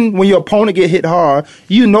 Even when your opponent get hit hard,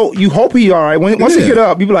 you hope he all right. Once he get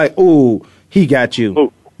up, you be like, ooh, he got you.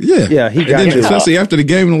 Ooh. Yeah, he got you. Especially after the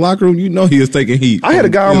game in the locker room, he was taking heat. I had a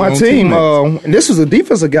guy on my team, and this was a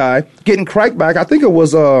defensive guy getting cracked back. I think it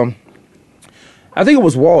was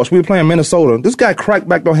Walsh. We were playing Minnesota. This guy cracked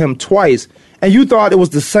back on him twice, and you thought it was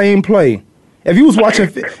the same play. If you was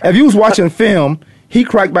watching film, he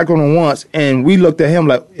cracked back on him once, and we looked at him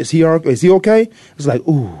like, is he okay? It's like,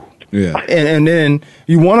 ooh. Yeah. And then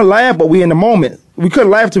you want to laugh, but we in the moment. We couldn't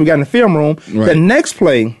laugh until we got in the film room. Right. The next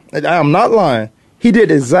play, I'm not lying, he did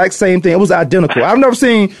the exact same thing. It was identical. I've never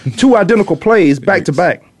seen two identical plays back to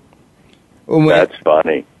back. That's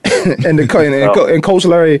funny. and Coach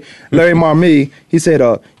Larry Marmee, he said,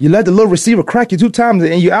 "You let the little receiver crack you 2 times,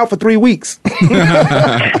 and you're out for 3 weeks."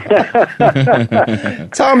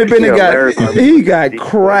 Tommy Bennett got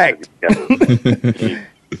cracked.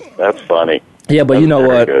 That's funny. Yeah, but That's you know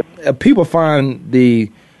what? good. People find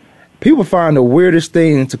the weirdest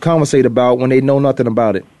thing to conversate about when they know nothing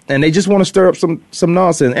about it. And they just want to stir up some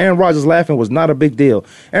nonsense. Aaron Rodgers laughing was not a big deal.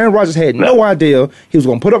 Aaron Rodgers had no idea he was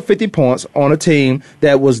going to put up 50 points on a team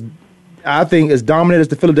that was, I think, as dominant as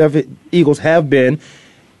the Philadelphia Eagles have been.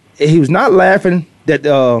 He was not laughing that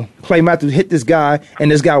Clay Matthews hit this guy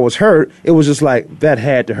and this guy was hurt. It was just like, that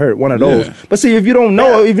had to hurt, one of those. Yeah. But see, if you don't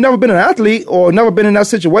know, if you've never been an athlete or never been in that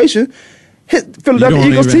situation, hit Philadelphia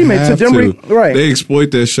Eagles teammate. Right. They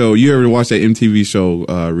exploit that show. You ever watch that MTV show,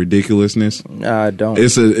 Ridiculousness? I don't.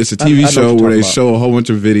 It's a TV show where they show a whole bunch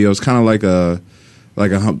of videos, kind of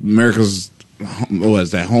like America's, what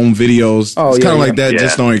is that, home videos. Oh, it's kind of like that,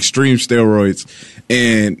 just on extreme steroids.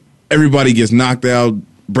 And everybody gets knocked out,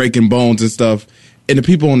 breaking bones and stuff. And the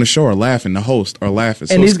people on the show are laughing. The hosts are laughing.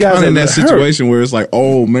 So and it's these guys kind of in that situation where it's like,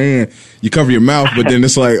 oh man, you cover your mouth, but then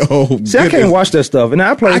it's like, oh. See, I can't watch that stuff. And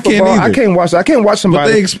I play football. I can't watch somebody.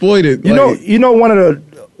 But they exploit it. You know, one of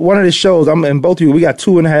the shows. And both of you. We got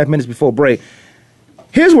 2.5 minutes before break.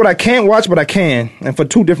 Here's what I can't watch, but I can, and for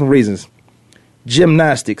 2 different reasons.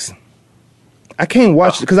 Gymnastics. I can't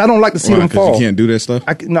watch it because I don't like to see them fall. You can't do that stuff?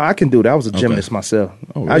 I can do that. I was a gymnast myself.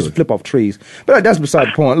 Oh, really? I used to flip off trees. But that's beside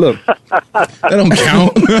the point. Look. That don't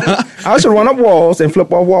count. I used to run up walls and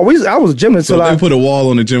flip off walls. I was a gymnast. So if they put a wall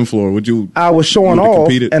on the gym floor, would you? I was showing off,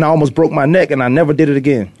 and I almost broke my neck, and I never did it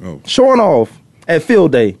again. Oh. Showing off at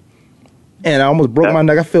field day. And I almost broke my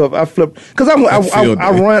neck. I flipped because I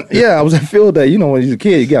run. Yeah, I was at field day. You know, when you're a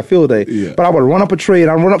kid, you got field day. Yeah. But I would run up a tree, and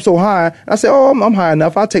I run up so high. I said, "Oh, I'm high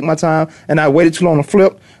enough. I'll take my time." And I waited too long to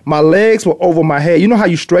flip. My legs were over my head. You know how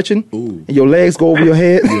you stretching, and your legs go over your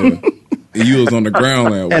head. Yeah. And you was on the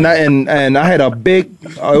ground that way. And I had a big.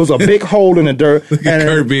 It was a big hole in the dirt. Look at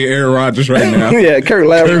Kurt being Aaron Rodgers right now. Yeah, Kurt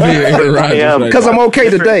laughing. Kurt being Aaron Rodgers because I'm okay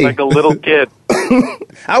today. Like a little kid.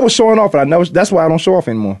 I was showing off, and that's why I don't show off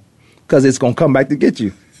anymore. Because it's going to come back to get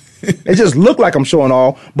you. It just look like I'm showing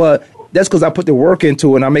off, but that's because I put the work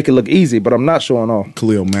into it and I make it look easy, but I'm not showing off.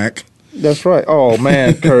 Khalil Mack. That's right. Oh,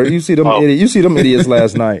 man, Kurt, you see them idiots. You see them idiots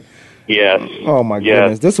last night. Yes. Oh, my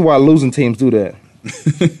goodness. This is why losing teams do that.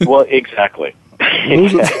 Well, exactly.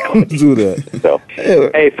 Losing teams do that. So,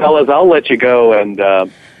 hey, fellas, I'll let you go. And,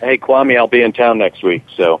 hey, Kwamie, I'll be in town next week.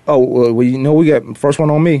 So. Oh, well, you know we got first one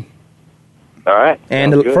on me. All right.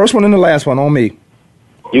 And the first one and the last one on me.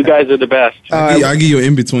 You guys are the best. I'll give you an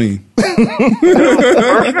in-between. Perfect.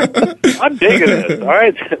 I'm digging this. All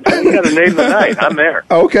right. You got to name the night. I'm there.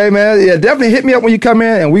 Okay, man. Yeah, definitely hit me up when you come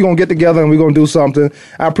in, and we're going to get together, and we're going to do something.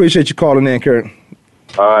 I appreciate you calling in, Kurt.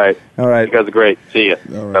 All right. All right. You guys are great. See you.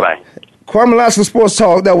 Right. Bye-bye. Kwamie Lassiter Sports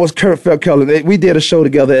Talk. That was Kurt Feldkeller. We did a show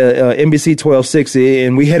together at NBC 1260,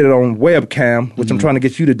 and we had it on webcam, which I'm trying to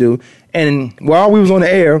get you to do. And while we was on the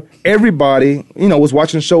air, everybody, was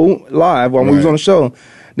watching the show live while we was on the show.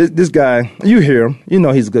 This guy, you hear him, you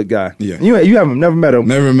know he's a good guy. Yeah. You haven't never met him.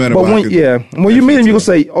 Never met him. But when you meet him, you can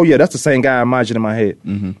say, "Oh yeah, that's the same guy I imagine in my head."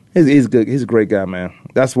 Mm-hmm. He's good. He's a great guy, man.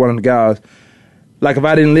 That's one of the guys. Like if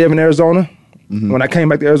I didn't live in Arizona, when I came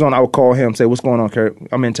back to Arizona, I would call him and say, "What's going on, Kurt?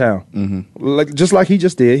 I'm in town." Mm-hmm. Just like he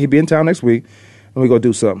just did. He'd be in town next week, and we go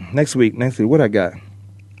do something next week. What I got?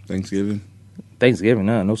 Thanksgiving.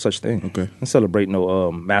 No such thing. Okay. I don't celebrate no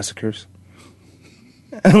massacres.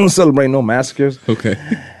 I don't celebrate no massacres. Okay.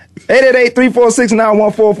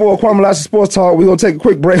 888-346-9144, Kwamie Lassiter Sports Talk. We're going to take a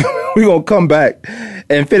quick break. We're going to come back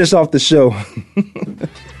and finish off the show.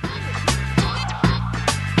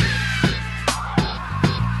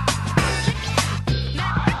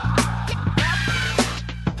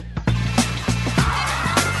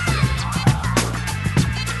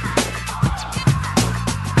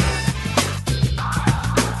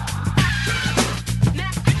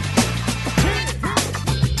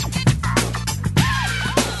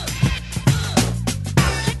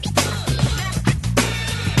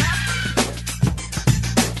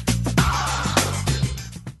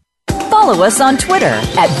 Follow us on Twitter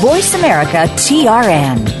at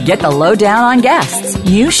VoiceAmericaTRN. Get the lowdown on guests,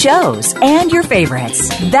 new shows, and your favorites.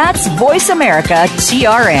 That's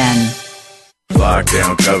VoiceAmericaTRN.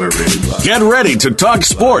 Lockdown coverage. Get ready to talk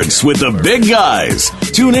sports with the big guys.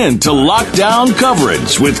 Tune in to Lockdown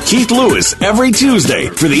Coverage with Keith Lewis every Tuesday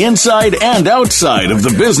for the inside and outside of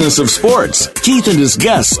the business of sports. Keith and his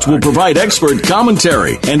guests will provide expert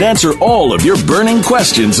commentary and answer all of your burning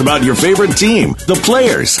questions about your favorite team, the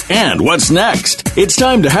players, and what's next. It's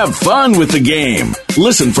time to have fun with the game.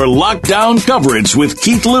 Listen for Lockdown Coverage with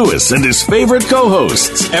Keith Lewis and his favorite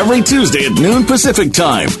co-hosts every Tuesday at noon Pacific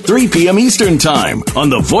Time, 3 p.m. Eastern Time on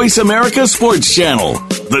the Voice America Sports Channel.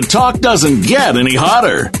 The talk doesn't get any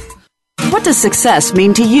hotter. What does success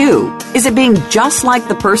mean to you? Is it being just like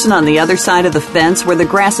the person on the other side of the fence where the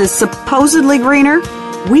grass is supposedly greener?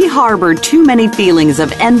 We harbor too many feelings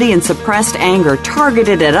of envy and suppressed anger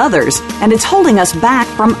targeted at others, and it's holding us back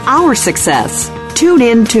from our success. Tune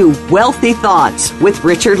in to Wealthy Thoughts with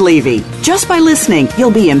Richard Levy. Just by listening,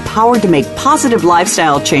 you'll be empowered to make positive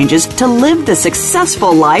lifestyle changes to live the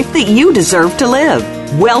successful life that you deserve to live.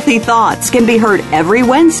 Wealthy Thoughts can be heard every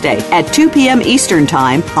Wednesday at 2 p.m. Eastern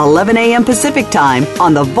Time, 11 a.m. Pacific Time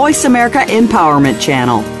on the Voice America Empowerment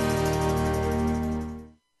Channel.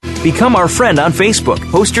 Become our friend on Facebook.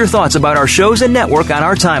 Post your thoughts about our shows and network on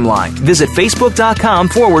our timeline. Visit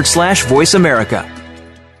Facebook.com/Voice America.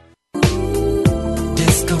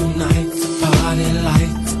 Disco nights, party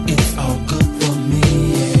lights, it's all good for me.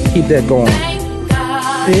 Keep that going.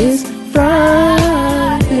 It's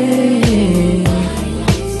Friday.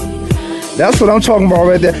 That's what I'm talking about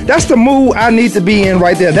right there. That's the mood I need to be in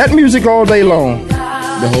right there. That music all day long.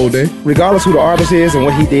 The whole day? Regardless who the artist is and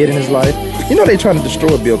what he did in his life. You know they trying to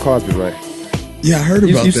destroy Bill Cosby, right? Yeah, I heard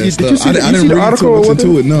about that stuff. Did you see I didn't read too much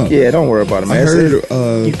into it, no. Yeah, don't worry about it, man. I heard,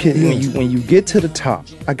 when you get to the top,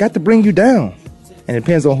 I got to bring you down. And it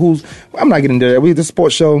depends on who's... I'm not getting there. We're the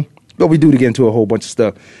sports show, but we do to get into a whole bunch of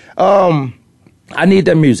stuff. I need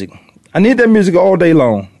that music. I need that music all day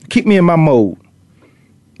long. Keep me in my mode.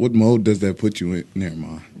 What mode does that put you in there,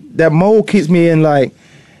 man? That mode keeps me in, like,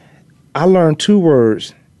 I learned 2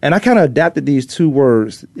 words, and I kind of adapted these 2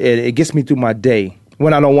 words. It gets me through my day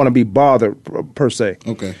when I don't want to be bothered, per se.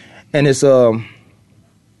 Okay. And it's, one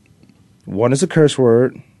is a curse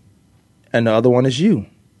word, and the other one is you.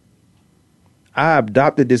 I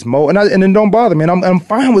adopted this mode, and it don't bother me. And I'm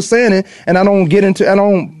fine with saying it, and I don't get into,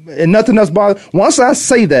 and nothing else bothers. Once I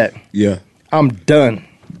say that, yeah, I'm done.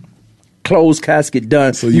 Closed casket,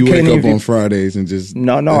 done. So you wake up on Fridays and just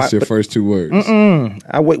that's your first 2 words.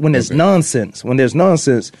 I wait when there's nonsense. When there's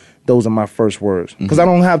nonsense, those are my first words because I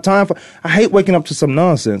don't have time for. I hate waking up to some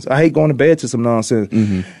nonsense. I hate going to bed to some nonsense.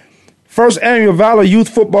 First annual Valor Youth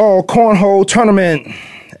Football Cornhole Tournament,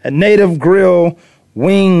 a Native Grill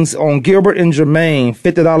Wings on Gilbert and Germain,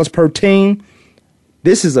 $50 per team.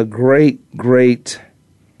 This is a great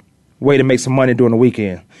way to make some money during the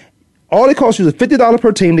weekend. All it costs you is $50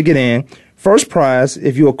 per team to get in. First prize,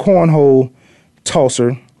 if you're a cornhole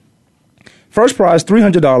tosser. First prize,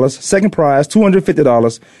 $300. Second prize,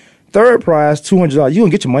 $250. Third prize, $200. You're going to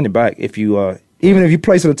get your money back if you, even if you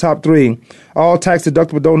place in the top 3. All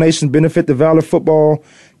tax-deductible donations benefit the Valor football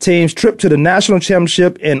team's trip to the national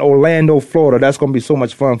championship in Orlando, Florida. That's going to be so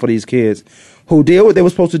much fun for these kids who did what they were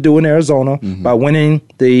supposed to do in Arizona by winning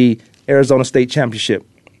the Arizona State Championship.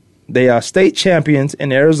 They are state champions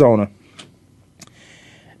in Arizona.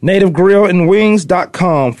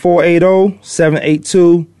 NativeGrillAndWings.com,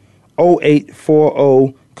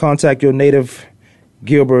 480-782-0840. Contact your Native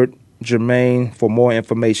Gilbert Germain for more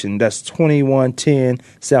information. That's 2110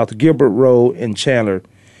 South Gilbert Road in Chandler,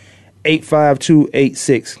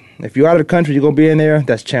 85286. If you're out of the country, you're going to be in there.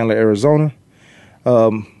 That's Chandler, Arizona.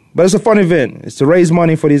 But it's a fun event. It's to raise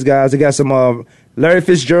money for these guys. They got some Larry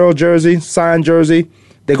Fitzgerald jersey, signed jersey.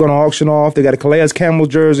 They're going to auction off. They got a Calais Campbell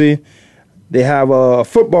jersey. They have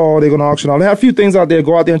football. They're going to auction off. They have a few things out there.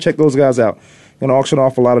 Go out there and check those guys out. They're going to auction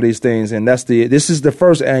off a lot of these things. And this is the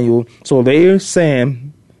first annual. So they're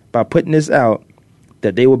saying, by putting this out,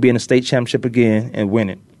 that they will be in the state championship again and win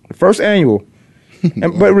it. The first annual.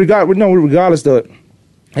 But regardless,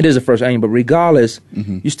 it is the first annual. But regardless,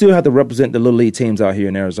 you still have to represent the little league teams out here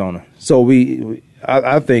in Arizona. So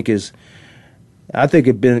I think it's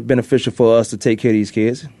beneficial for us to take care of these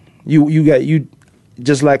kids. You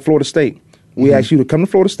just like Florida State. We asked you to come to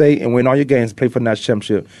Florida State and win all your games and play for the national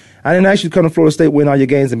championship. I didn't ask you to come to Florida State, win all your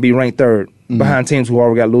games, and be ranked 3rd behind teams who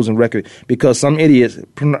already got a losing record because some idiots,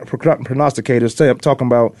 prognosticators, talking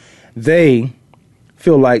about they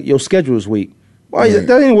feel like your schedule is weak. Well,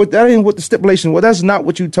 that ain't what the stipulation. Well, that's not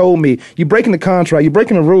what you told me. You're breaking the contract. You're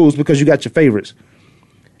breaking the rules because you got your favorites.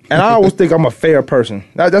 And I always think I'm a fair person.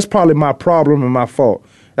 That's probably my problem and my fault.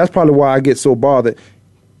 That's probably why I get so bothered.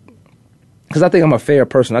 Because I think I'm a fair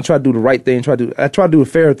person. I try to do the right thing. I try to do a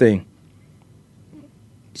fair thing.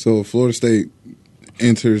 So if Florida State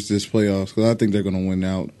enters this playoffs, because I think they're going to win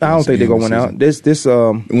out. I don't think they're going to win out.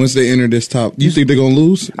 Once they enter this top, you think they're going to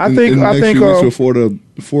lose? I think before the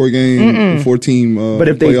four-team. But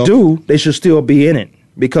if they do, they should still be in it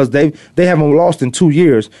because they haven't lost in 2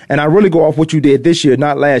 years. And I really go off what you did this year,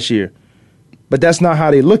 not last year. But that's not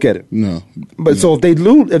how they look at it. No. But so if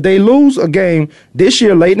they lose a game this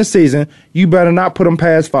year late in the season, you better not put them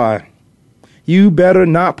past 5. You better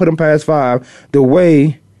not put them past 5 the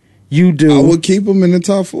way you do. I would keep them in the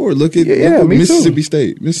top 4. Look at Mississippi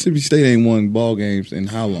State. Mississippi State ain't won ball games in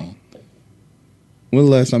how long? When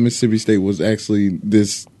the last time Mississippi State was actually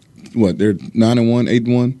this? What, they're 9-1,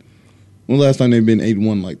 8-1? When the last time they've been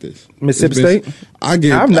 8-1 like this? Mississippi State? I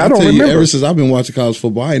don't remember. Ever since I've been watching college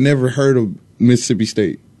football, I ain't never heard of Mississippi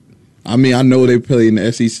State. I mean, I know they played in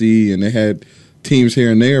the SEC and they had teams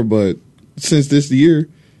here and there, but since this year,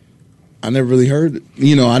 I never really heard it.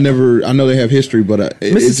 I know they have history, but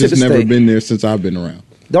it's just never been there since I've been around.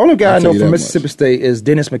 The only guy I know from Mississippi State is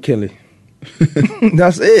Dennis McKinley.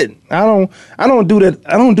 That's it. I don't do that.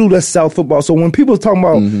 I don't do that South football. So when people talk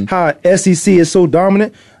about how SEC is so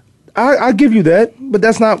dominant, I give you that, but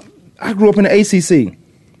that's not. I grew up in the ACC.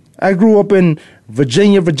 I grew up in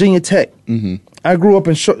Virginia Tech. I grew up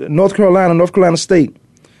in North Carolina State,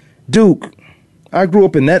 Duke. I grew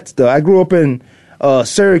up in that stuff. I grew up in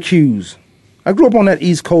Syracuse. I grew up on that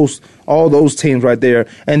East Coast, all those teams right there.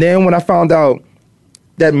 And then when I found out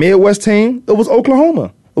that Midwest team, it was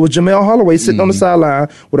Oklahoma. It was Jamel Holloway sitting on the sideline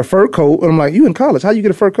with a fur coat. And I'm like, you in college, how you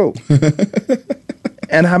get a fur coat?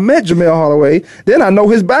 And I met Jamel Holloway. Then I know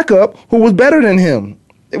his backup, who was better than him,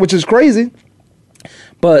 which is crazy.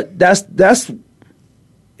 But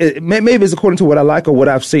maybe it's according to what I like or what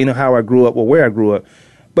I've seen or how I grew up or where I grew up.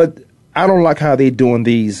 But I don't like how they're doing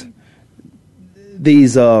these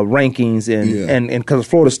rankings and because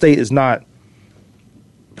Florida State is not.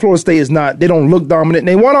 They don't look dominant.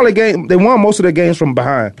 They won all the game. They won most of their games from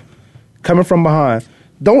behind, coming from behind.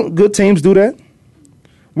 Don't good teams do that?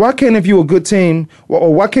 Why can't if you're a good team,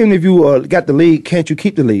 or why can't if you got the lead, can't you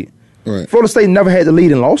keep the lead? Right. Florida State never had the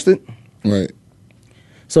lead and lost it. Right.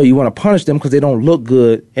 So you want to punish them because they don't look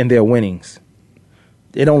good in their winnings.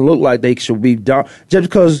 They don't look like they should be down. Just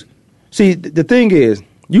because, see, the thing is,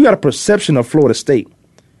 you got a perception of Florida State.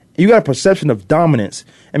 You got a perception of dominance.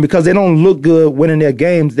 And because they don't look good winning their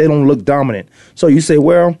games, they don't look dominant. So you say,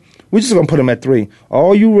 well, we're just going to put them at 3.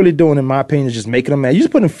 All you really doing, in my opinion, is just making them mad. You're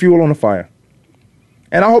just putting fuel on the fire.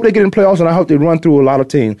 And I hope they get in playoffs, and I hope they run through a lot of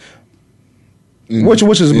teams. Which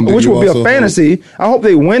would be a fantasy. I hope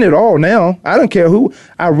they win it all now. I don't care who.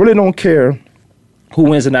 I really don't care who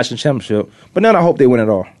wins the national championship. But then I hope they win it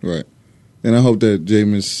all. Right. And I hope that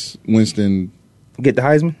Jameis Winston get the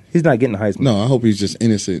Heisman. He's not getting the Heisman. No, I hope he's just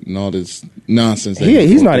innocent and all this nonsense.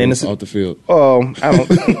 He's not innocent off the field. I don't.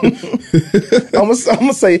 I'm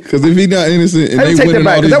gonna say because if he's not innocent, and they take that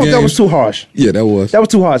back. That was too harsh. Yeah, that was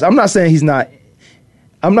too harsh. I'm not saying he's not.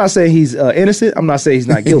 I'm not saying he's innocent. I'm not saying he's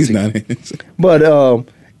not guilty. He's not innocent. But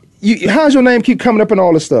how's your name keep coming up in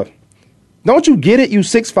all this stuff? Don't you get it? You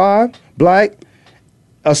 6'5", black,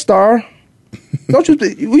 a star. Don't you?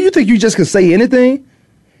 You think you just can say anything?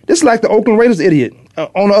 This is like the Oakland Raiders idiot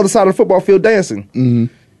on the other side of the football field dancing. Mm-hmm.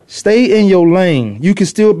 Stay in your lane. You can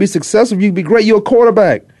still be successful. You can be great. You're a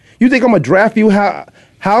quarterback. You think I'm going to draft you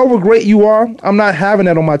however great you are? I'm not having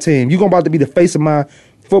that on my team. You're about to be the face of my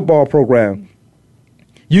football program.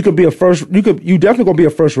 You could be you definitely going to be a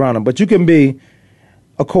first rounder, but you can be,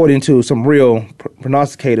 according to some real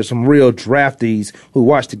prognosticators, some real draftees who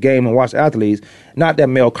watch the game and watch athletes, not that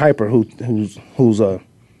Mel Kiper who's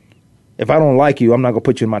if I don't like you, I'm not going to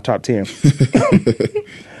put you in my top 10.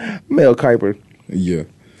 Mel Kiper. Yeah.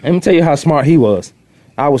 Let me tell you how smart he was.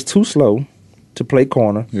 I was too slow to play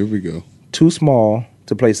corner. Here we go. Too small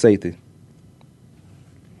to play safety.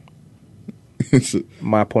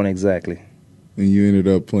 My point exactly. And you ended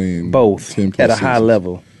up playing both at a high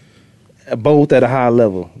level. Both at a high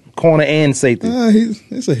level. Corner and safety.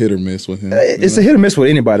 It's a hit or miss with him. It's a hit or miss with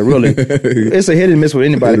anybody, really. It's a hit or miss with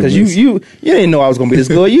anybody because you didn't know I was going to be this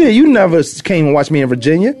good. You never came and watched me in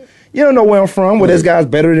Virginia. You don't know where I'm from, where this guy's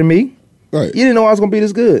better than me. Right. You didn't know I was going to be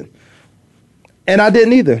this good. And I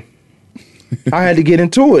didn't either. I had to get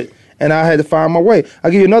into it, and I had to find my way.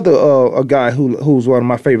 I'll give you another a guy who's one of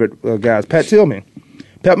my favorite guys, Pat Tillman.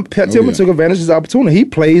 Pat Tillman took advantage of his opportunity. He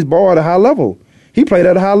plays ball at a high level. He played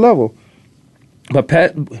at a high level. But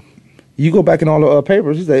Pat, you go back in all the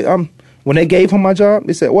papers, he said, when they gave him my job,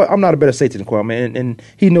 they said, well, I'm not a better safety than Kwamie, and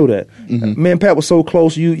he knew that. Mm-hmm. Me and Pat was so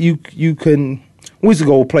close, you couldn't, we used to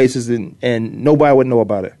go places and nobody would know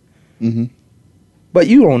about it. Mm-hmm. But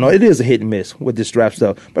you don't know. It is a hit and miss with this draft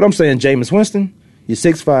stuff. But I'm saying Jameis Winston, You're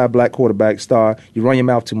 6'5", black quarterback star. You run your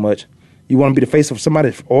mouth too much. You want to be the face of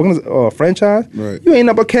somebody's franchise? Right. You ain't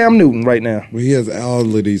nothing but Cam Newton right now. Well, he has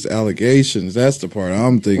all of these allegations. That's the part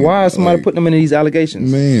I'm thinking. Why is somebody putting him in these allegations?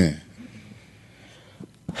 Man.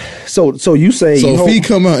 So you say... So if he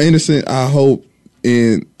come out innocent, I hope,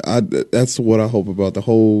 and that's what I hope about the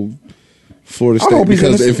whole Florida State.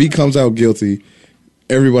 Because if he comes out guilty,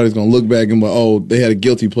 everybody's going to look back and be like, oh, they had a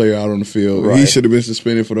guilty player out on the field. Right. He should have been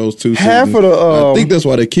suspended for those 2 seasons. I think that's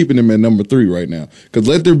why they're keeping him at number 3 right now. Because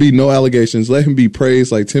let there be no allegations. Let him be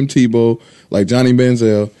praised like Tim Tebow, like Johnny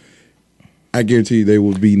Manziel. I guarantee you they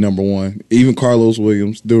will be number 1. Even Carlos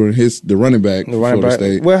Williams during the running back for Florida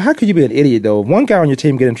State. Well, how could you be an idiot, though? If one guy on your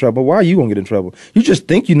team get in trouble, why are you going to get in trouble? You just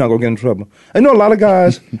think you're not going to get in trouble. I know a lot of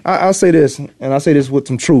guys, I'll say this, and I'll say this with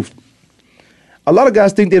some truth. A lot of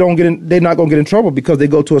guys think they're not going to get in trouble because they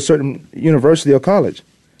go to a certain university or college.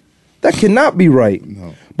 That cannot be right.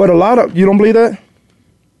 No. But you don't believe that?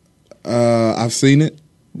 I've seen it.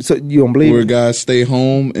 So you don't believe where guys stay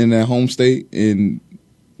home in their home state and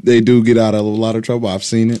they do get out of a lot of trouble. I've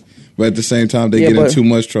seen it, but at the same time, they get in too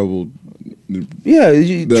much trouble. Yeah,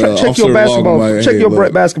 check your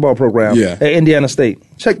basketball program at Indiana State.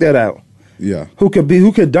 Check that out. Yeah, who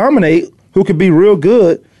could dominate? Who could be real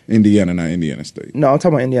good? Not Indiana State. No, I'm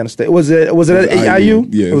talking about Indiana State. Was it at IU?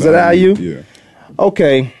 Yeah, was it at IU? Yeah.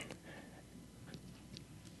 Okay.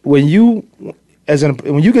 When you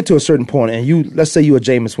get to a certain point, and let's say you were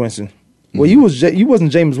Jameis Winston. Well, you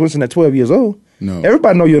wasn't Jameis Winston at 12 years old. No.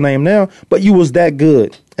 Everybody know your name now, but you was that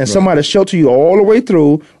good. And somebody sheltered you all the way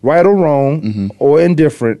through, right or wrong, or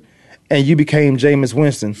indifferent, and you became Jameis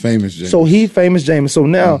Winston. Famous Jameis. So he famous Jameis. So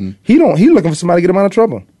now he looking for somebody to get him out of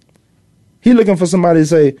trouble. He looking for somebody to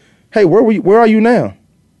say, hey, where are you now?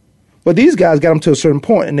 But these guys got him to a certain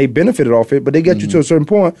point, and they benefited off it, but they get you to a certain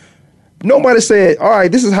point. Nobody said, all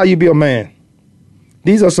right, this is how you be a man.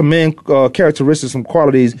 These are some man characteristics, some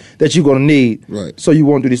qualities that you're going to need. Right. So you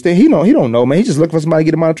won't do these things. He don't know, man. He just looking for somebody to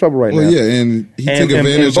get him out of trouble right now. Well, yeah, and he took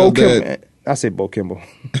advantage of that. I say Bo Kimball.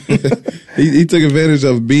 he took advantage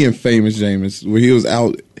of being famous Jameis, where he was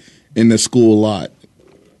out in the school a lot,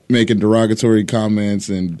 making derogatory comments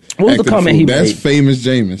and what was the comment he made? That's famous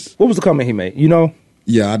Jameis. What was the comment he made? You know?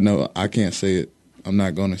 Yeah, I know. I can't say it. I'm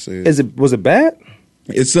not going to say it. Was it bad?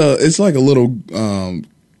 It's like a little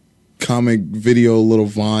comic video, little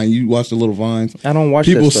Vine. You watch the little Vines? I don't watch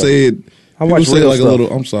people that stuff. say it. I watch say like stuff. A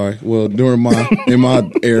little. I'm sorry. Well, during in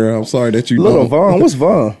my era, I'm sorry that you little Vine. What's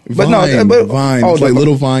Vine? Vine. Vine. It's like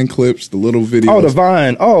little Vine clips, the little videos. Oh, the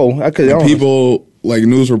Vine. Oh, I could. People like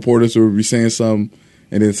news reporters would be saying something,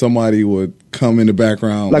 and then somebody would come in the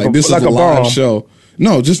background like this is a live show.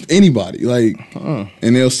 No, just anybody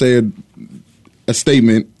and they'll say a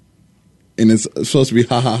statement. And it's supposed to be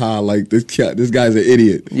ha ha ha, like this guy's an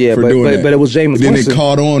idiot for doing that. But it was Jameis Winston. Then it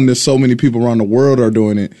caught on that so many people around the world are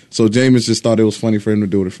doing it. So Jameis just thought it was funny for him to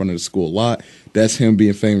do it in front of the school a lot. That's him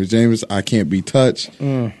being famous. Jameis, I can't be touched.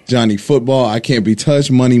 Johnny Football, I can't be touched.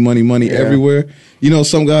 Money everywhere. You know,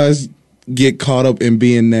 some guys get caught up in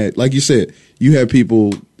being that. Like you said, you have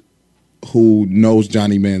people who knows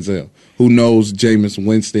Johnny Manziel, who knows Jameis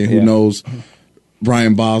Winston, who knows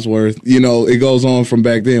Brian Bosworth. You know, it goes on from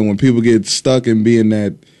back then when people get stuck in being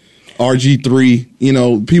that RG3. You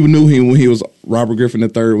know, people knew him when he was Robert Griffin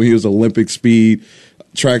III, when he was Olympic speed,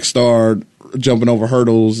 track star, jumping over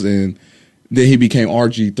hurdles, and then he became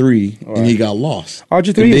RG3 and he got lost.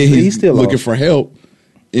 RG3, he's still looking lost. For help.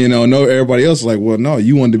 You know, everybody else is like, well, no,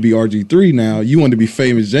 you wanted to be RG3 now. You want to be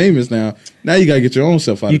famous Jameis now. Now you got to get your own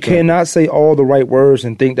self out You of trouble. cannot say all the right words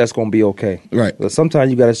and think that's going to be okay. Right. But sometimes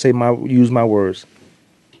you got to use my words.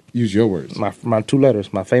 Use your words. My 2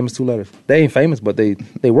 letters, my famous 2 letters. They ain't famous, but they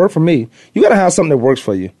work for me. You got to have something that works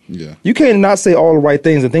for you. Yeah. You can't not say all the right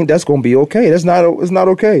things and think that's going to be okay. It's not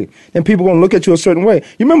okay. And people going to look at you a certain way.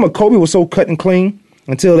 You remember Kobe was so cut and clean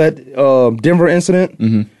until that Denver incident?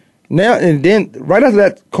 Mm-hmm. Now and then, right after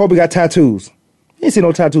that, Kobe got tattoos. You ain't see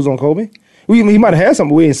no tattoos on Kobe. He might have had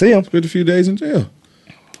something, but we ain't see him. Spent a few days in jail,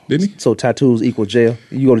 didn't he? So tattoos equal jail.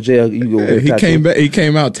 You go to jail, you go. He came back. He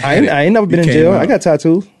came out. I ain't never been in jail. I got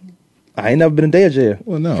tattoos. I ain't never been a day of jail.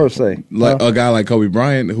 Well, no, per se. Like a guy like Kobe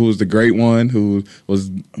Bryant, who was the great one, who was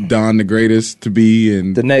Don the greatest to be,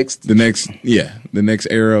 and the next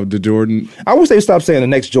era of the Jordan. I wish they would stop saying the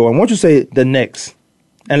next Jordan. Why don't you say the next,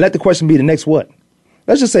 and let the question be the next what?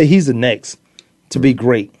 Let's just say he's the next to be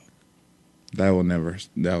great. That will never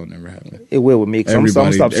happen. It will with me. I'm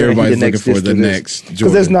stop saying everybody's looking for the next Jordan.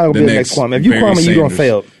 Because there's not going to be the next Kwamie. If you Kwamie, you're going to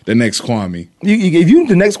fail. The next Kwamie. If you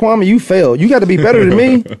the next Kwamie, you fail. You got to be better than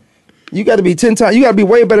me. You got to be 10 times. You got to be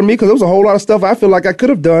way better than me because there was a whole lot of stuff I feel like I could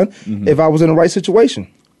have done if I was in the right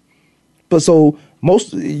situation. But so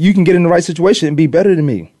you can get in the right situation and be better than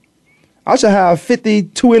me. I should have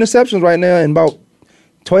 52 interceptions right now and about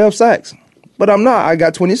 12 sacks. But I'm not. I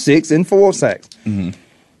got 26 and 4 sacks. Mm-hmm.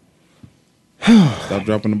 Stop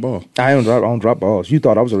dropping the ball. I don't drop balls. You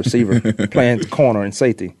thought I was a receiver playing corner and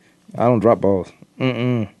safety. I don't drop balls.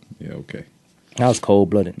 Mm-mm. Yeah, okay. I was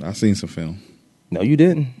cold-blooded. I seen some film. No, you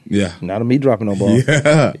didn't. Yeah. Not of me dropping no ball.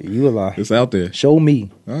 Yeah. You a lie. It's out there. Show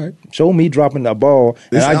me. All right. Show me dropping a ball,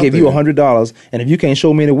 and It's I out give you there. $100. And if you can't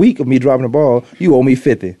show me in a week of me dropping the ball, you owe me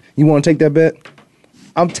 $50. You want to take that bet?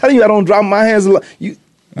 I'm telling you, I don't drop my hands a lot.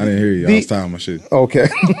 I didn't hear you. I was tying my shit. Okay.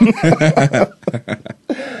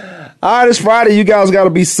 All right, it's Friday. You guys got to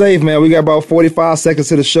be safe, man. We got about 45 seconds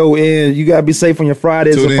to the show end. You got to be safe on your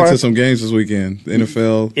Fridays. Tune into some games this weekend.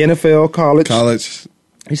 NFL, college.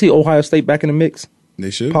 You see Ohio State back in the mix? They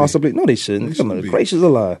should possibly. Be. No, they shouldn't. They Come should on, be. gracious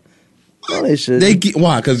alive. No, they shouldn't.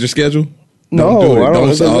 Why? Because their schedule? No, don't do it. I don't. I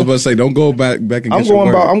was about to say, don't go back against I'm your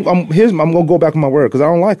going word. I'm going to go back on my word because I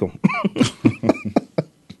don't like them.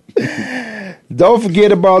 Don't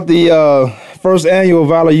forget about the first annual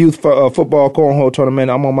Valley Youth Football Cornhole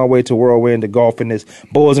Tournament. I'm on my way to Whirlwind to golf in this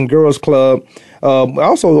Boys and Girls Club.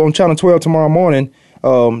 Also on Channel 12 tomorrow morning,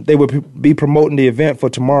 they will be promoting the event for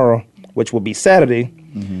tomorrow, which will be Saturday,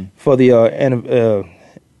 for the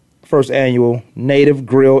first annual Native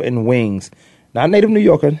Grill and Wings. Not Native New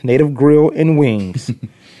Yorker, Native Grill and Wings.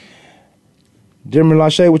 Jeremy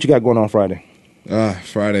Lachey, what you got going on Friday?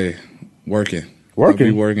 Friday, working. Working?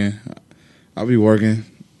 I'll be working.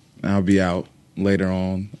 I'll be out later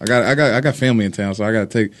on. I got family in town, so I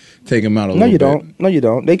got to take them out a little bit. No, you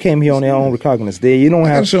don't. They came here on their own recognizance. You don't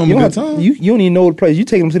have to show them a good time. You don't even know the place. You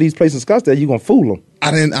take them to these places in Scottsdale, you're gonna fool them.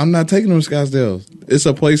 I'm not taking them to Scottsdale. It's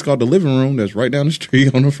a place called the Living Room that's right down the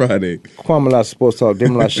street on a Friday. Kwamie Lassiter Sports Talk.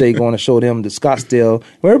 Dem Lachey going to show them the Scottsdale.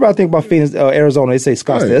 When everybody think about Phoenix, Arizona, they say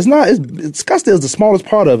Scottsdale. Right. It's not. Scottsdale is the smallest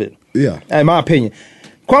part of it. Yeah, in my opinion.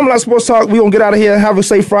 Kwamie Lassiter Sports Talk. We gonna get out of here. Have a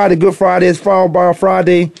safe Friday. Good Friday. It's Foul Bar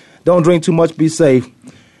Friday. Don't drink too much. Be safe.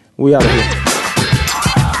 We out of here.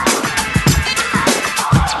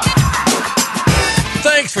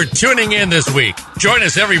 Thanks for tuning in this week. Join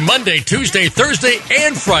us every Monday, Tuesday, Thursday,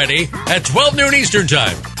 and Friday at 12 noon Eastern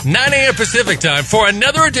Time, 9 a.m. Pacific Time for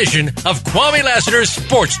another edition of Kwamie Lassiter's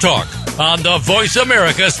Sports Talk on the Voice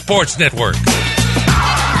America Sports Network.